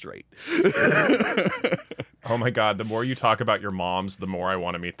 hours straight." Oh my God, the more you talk about your moms, the more I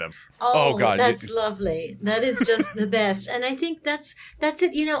want to meet them. Oh God, that's lovely. That is just the best. And I think that's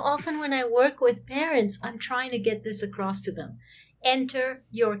it. You know, often when I work with parents, I'm trying to get this across to them. Enter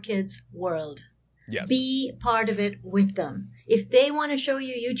your kids' world. Yes. Be part of it with them. If they want to show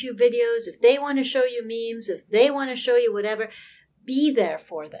you YouTube videos, if they want to show you memes, if they want to show you whatever, be there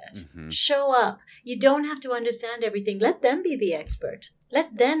for that. Mm-hmm. Show up. You don't have to understand everything. Let them be the expert.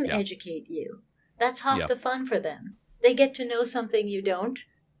 Let them educate you. That's half the fun for them. They get to know something you don't.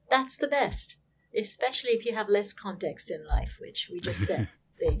 That's the best. Especially if you have less context in life, which we just said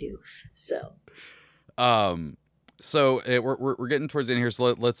they do. So. So we're getting towards the end here,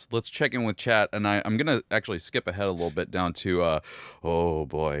 so let's check in with chat, and I'm gonna actually skip ahead a little bit down to oh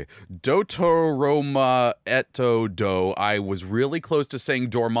boy, Dotoroma Eto Do. I was really close to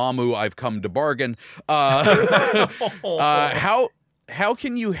saying Dormammu. I've come to bargain. How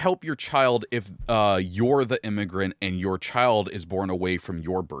can you help your child if you're the immigrant and your child is born away from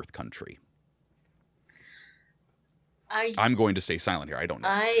your birth country? I'm going to stay silent here. I don't know.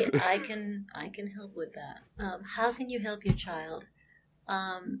 I can help with that. How can you help your child?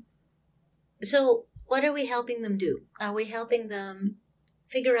 So what are we helping them do? Are we helping them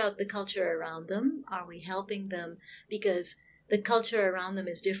figure out the culture around them? Are we helping them because the culture around them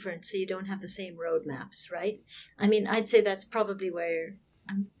is different, so you don't have the same roadmaps, right? I mean, I'd say that's probably where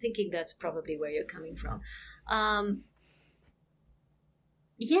you're coming from.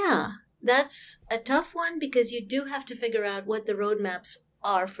 Yeah. That's a tough one because you do have to figure out what the roadmaps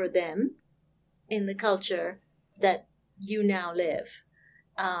are for them in the culture that you now live.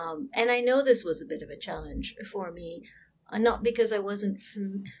 And I know this was a bit of a challenge for me, not because I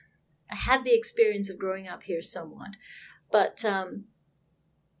had the experience of growing up here somewhat, but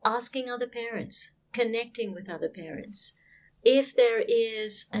asking other parents, connecting with other parents. If there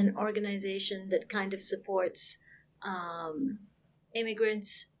is an organization that kind of supports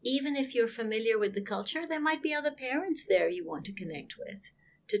immigrants, even if you're familiar with the culture, there might be other parents there you want to connect with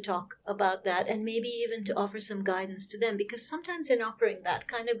to talk about that and maybe even to offer some guidance to them, because sometimes in offering that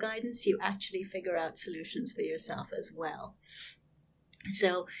kind of guidance, you actually figure out solutions for yourself as well.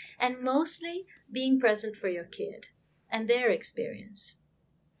 So, and mostly being present for your kid and their experience,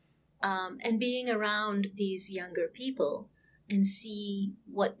 and being around these younger people and see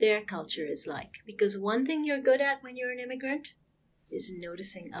what their culture is like. Because one thing you're good at when you're an immigrant is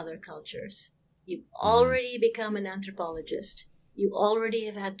noticing other cultures. You've already become an anthropologist. You already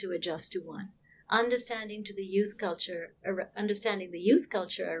have had to adjust to one. Understanding the youth culture around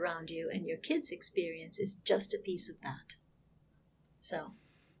you and your kids' experience is just a piece of that. So.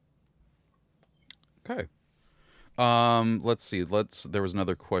 Okay. Let's see. There was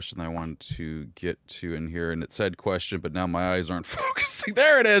another question that I wanted to get to in here, and it said question, but now my eyes aren't focusing.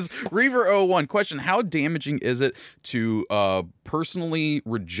 There it is. Reaver01 question: how damaging is it to personally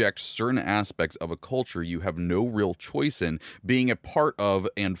reject certain aspects of a culture you have no real choice in being a part of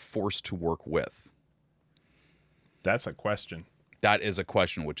and forced to work with? That's a question. That is a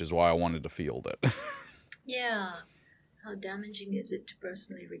question, which is why I wanted to field it. Yeah. How damaging is it to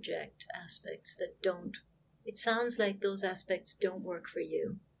personally reject aspects that don't? It sounds like those aspects don't work for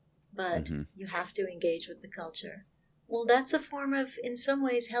you, but you have to engage with the culture. Well, that's a form of, in some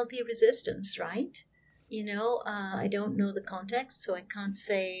ways, healthy resistance, right? You know, I don't know the context, so I can't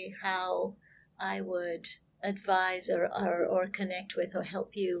say how I would advise or connect with or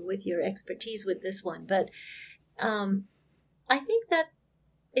help you with your expertise with this one. But I think that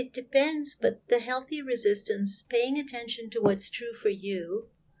it depends, but the healthy resistance, paying attention to what's true for you,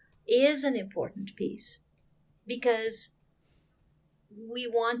 is an important piece, because we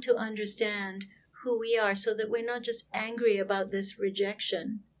want to understand who we are so that we're not just angry about this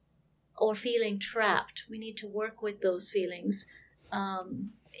rejection or feeling trapped. We need to work with those feelings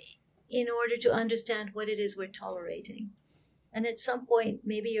in order to understand what it is we're tolerating. And at some point,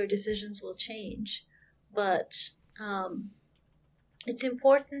 maybe your decisions will change. But it's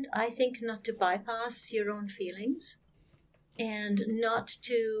important, I think, not to bypass your own feelings and not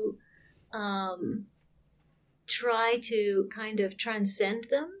to try to kind of transcend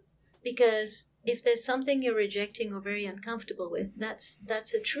them. Because if there's something you're rejecting or very uncomfortable with,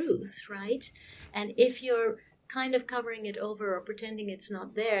 that's a truth, right? And if you're kind of covering it over or pretending it's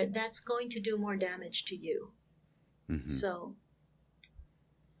not there, that's going to do more damage to you. Mm-hmm. So...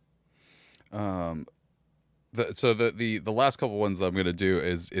 The last couple ones I'm going to do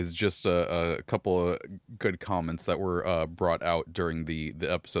is just a couple of good comments that were brought out during the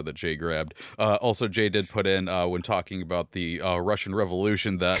episode that Jay grabbed. Also, Jay did put in when talking about the Russian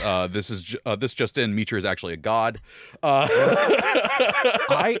Revolution that this just in, Mitra is actually a god.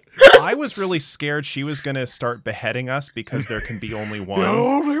 I was really scared she was going to start beheading us because there can be only one. The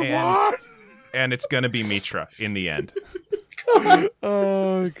only one! And it's going to be Mitra in the end.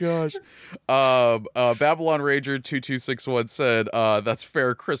 Oh gosh. Babylon Ranger 2261 said that's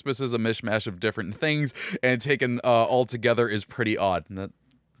fair. Christmas is a mishmash of different things, and taken all together is pretty odd. And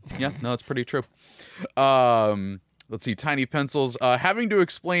that's pretty true. Let's see, Tiny Pencils. Having to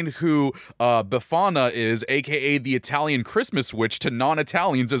explain who Befana is, aka the Italian Christmas witch, to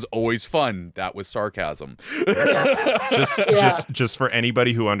non-Italians is always fun. That was sarcasm. Just for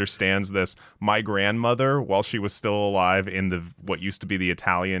anybody who understands this, my grandmother, while she was still alive in what used to be the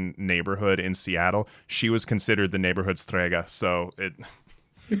Italian neighborhood in Seattle, she was considered the neighborhood strega. So it.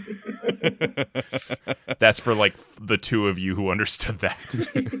 That's for like the two of you who understood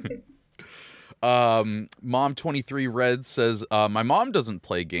that. Mom 23 Red says, my mom doesn't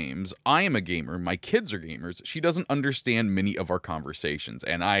play games. I am a gamer. My kids are gamers. She doesn't understand many of our conversations.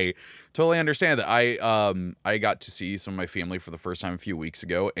 And I totally understand that. I got to see some of my family for the first time a few weeks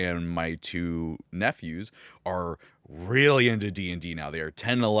ago, and my two nephews are really into D&D now. They are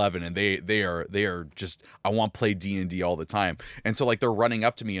 10 and 11, and they are just, I want to play D&D all the time. And so like they're running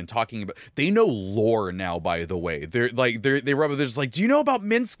up to me and talking about, they know lore now, by the way. They're just like, do you know about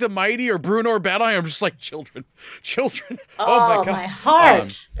Minsk the Mighty or Bruno or Bad Eye? I'm just like, children. Oh my God. My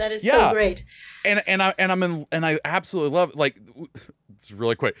heart. That is so great. And I absolutely love it. Like, it's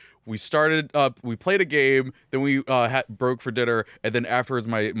really quick. We started we played a game, then we broke for dinner, and then afterwards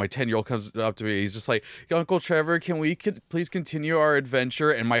my 10-year-old comes up to me. He's just like, Uncle Trevor, can we please continue our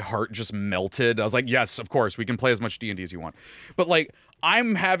adventure? And my heart just melted. I was like, yes, of course, we can play as much D&D as you want. But like,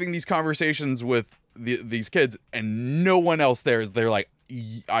 I'm having these conversations with these kids, and no one else there is. They're like,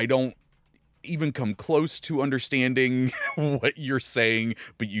 I don't even come close to understanding what you're saying,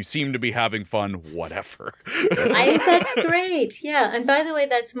 but you seem to be having fun, whatever. I think that's great. Yeah. And by the way,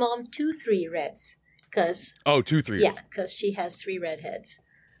 that's Mom 2-3 Reds. 2-3 Yeah, because she has 3 redheads.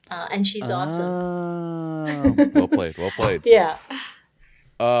 And she's awesome. Well played. Yeah.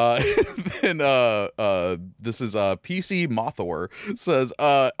 Then this is PC Mothor says,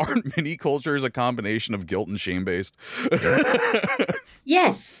 aren't many cultures a combination of guilt and shame based?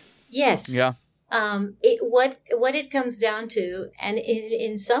 Yes. Yeah. What it comes down to, and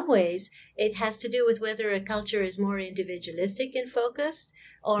in some ways, it has to do with whether a culture is more individualistic and focused,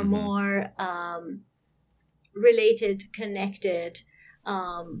 or more related, connected.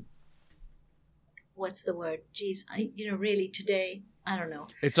 What's the word? Geez, really today, I don't know.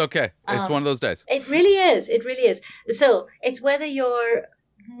 It's okay. It's one of those days. It really is. It really is. So it's whether you're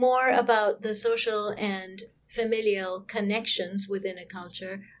more about the social and familial connections within a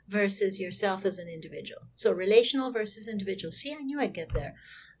culture versus yourself as an individual. So relational versus individual. See, I knew I'd get there.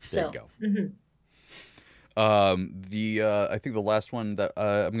 So, there you go. I think the last one that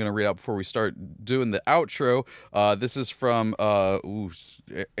I'm going to read out before we start doing the outro. This is from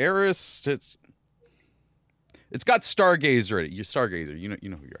Eris. It's got Stargazer in it. You're Stargazer. You know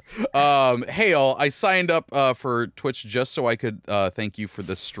who you are. Hey all, I signed up for Twitch just so I could thank you for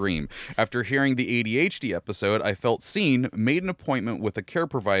this stream. After hearing the ADHD episode, I felt seen, made an appointment with a care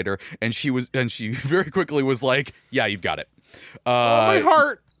provider, and she very quickly was like, "Yeah, you've got it." My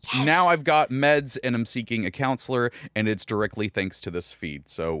heart. Yes. Now I've got meds and I'm seeking a counselor, and it's directly thanks to this feed.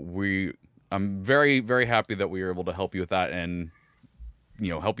 So I'm very, very happy that we were able to help you with that and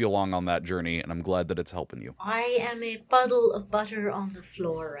help you along on that journey, and I'm glad that it's helping you. I am a puddle of butter on the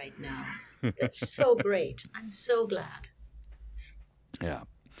floor right now. That's so great. I'm so glad. Yeah.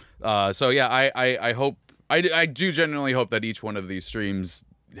 So yeah, I hope I do genuinely hope that each one of these streams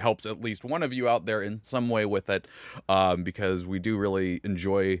helps at least one of you out there in some way with it, because we do really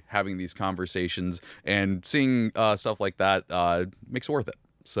enjoy having these conversations, and seeing stuff like that makes it worth it.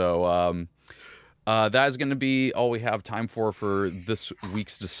 So that is going to be all we have time for this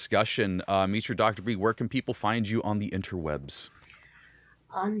week's discussion. Mitra, Dr. B, where can people find you on the interwebs?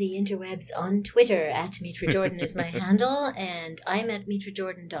 On the interwebs, on Twitter, at Mitra Jordan is my handle, and I'm at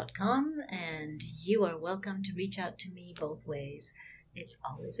mitrajordan.com, and you are welcome to reach out to me both ways. It's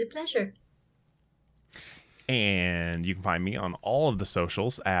always a pleasure. And you can find me on all of the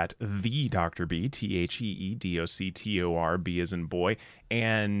socials at the Dr. B, TheeDoctor, as in boy.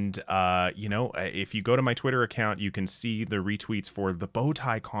 And, if you go to my Twitter account, you can see the retweets for the bow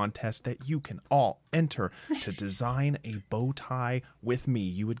tie contest that you can all enter to design a bow tie with me.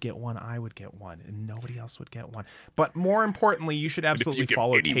 You would get one, I would get one, and nobody else would get one. But more importantly, you should absolutely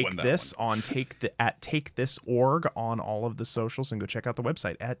follow Take This on at Take This org on all of the socials, and go check out the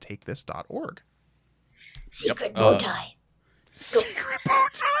website at takethis.org. Secret bow tie. Secret bow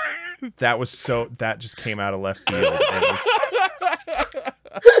tie. That just came out of left field.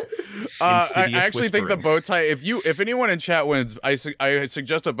 I actually think the bow tie, if anyone in chat wins, I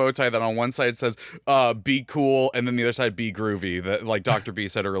suggest a bow tie that on one side says be cool, and then the other side be groovy, that like Dr. B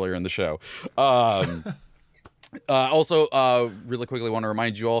said earlier in the show. Also, really quickly want to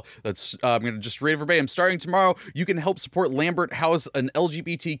remind you all that I'm going to just read it verbatim. Starting tomorrow, you can help support Lambert House, an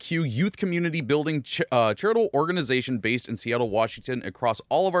LGBTQ youth community building charitable organization based in Seattle, Washington, across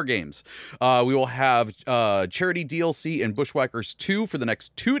all of our games. We will have charity DLC in Bushwhackers 2 for the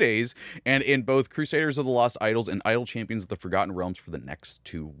next 2 days, and in both Crusaders of the Lost Idols and Idol Champions of the Forgotten Realms for the next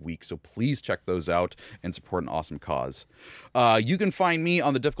 2 weeks. So please check those out and support an awesome cause. You can find me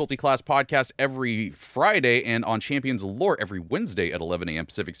on the Difficulty Class podcast every Friday, and on Champions Lore every Wednesday at 11 a.m.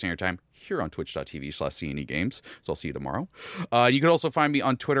 Pacific Standard Time here on twitch.tv/CNE Games. So I'll see you tomorrow. You can also find me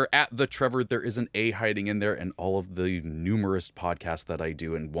on Twitter at the Trevor. There is an A hiding in there, and all of the numerous podcasts that I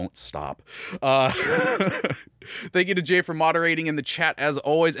do and won't stop. Thank you to Jay for moderating in the chat as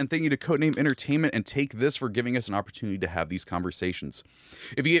always, and thank you to Codename Entertainment and Take This for giving us an opportunity to have these conversations.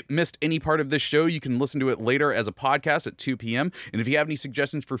 If you missed any part of this show, you can listen to it later as a podcast at 2 p.m. And if you have any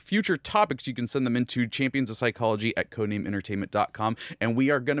suggestions for future topics, you can send them into Champions of Psychology at codenameentertainment.com. And we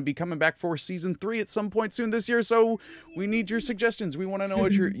are going to be coming back for season 3 at some point soon this year, so we need your suggestions. We want to know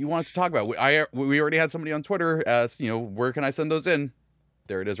what you want us to talk about. We already had somebody on Twitter ask, where can I send those in?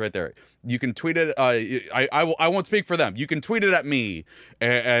 There it is right there. You can tweet it. I won't speak for them. You can tweet it at me,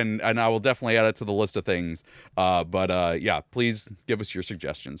 and I will definitely add it to the list of things. But please give us your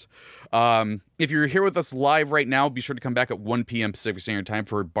suggestions. If you're here with us live right now, be sure to come back at 1 p.m. Pacific Standard Time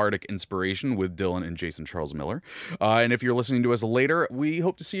for Bardic Inspiration with Dylan and Jason Charles Miller. And if you're listening to us later, we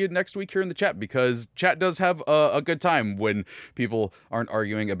hope to see you next week here in the chat, because chat does have a good time when people aren't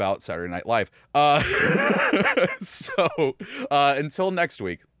arguing about Saturday Night Live. So until next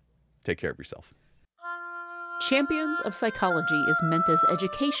week, take care of yourself. Champions of Psychology is meant as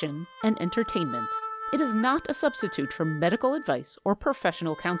education and entertainment. It is not a substitute for medical advice or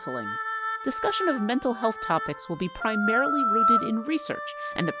professional counseling. Discussion of mental health topics will be primarily rooted in research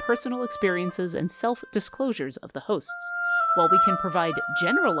and the personal experiences and self-disclosures of the hosts. While we can provide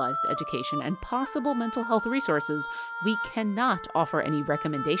generalized education and possible mental health resources, we cannot offer any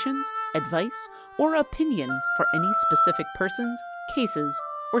recommendations, advice, or opinions for any specific persons, cases,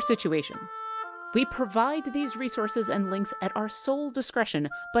 or situations. We provide these resources and links at our sole discretion,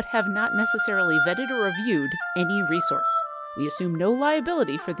 but have not necessarily vetted or reviewed any resource. We assume no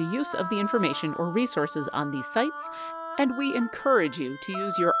liability for the use of the information or resources on these sites, and we encourage you to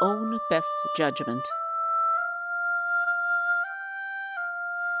use your own best judgment.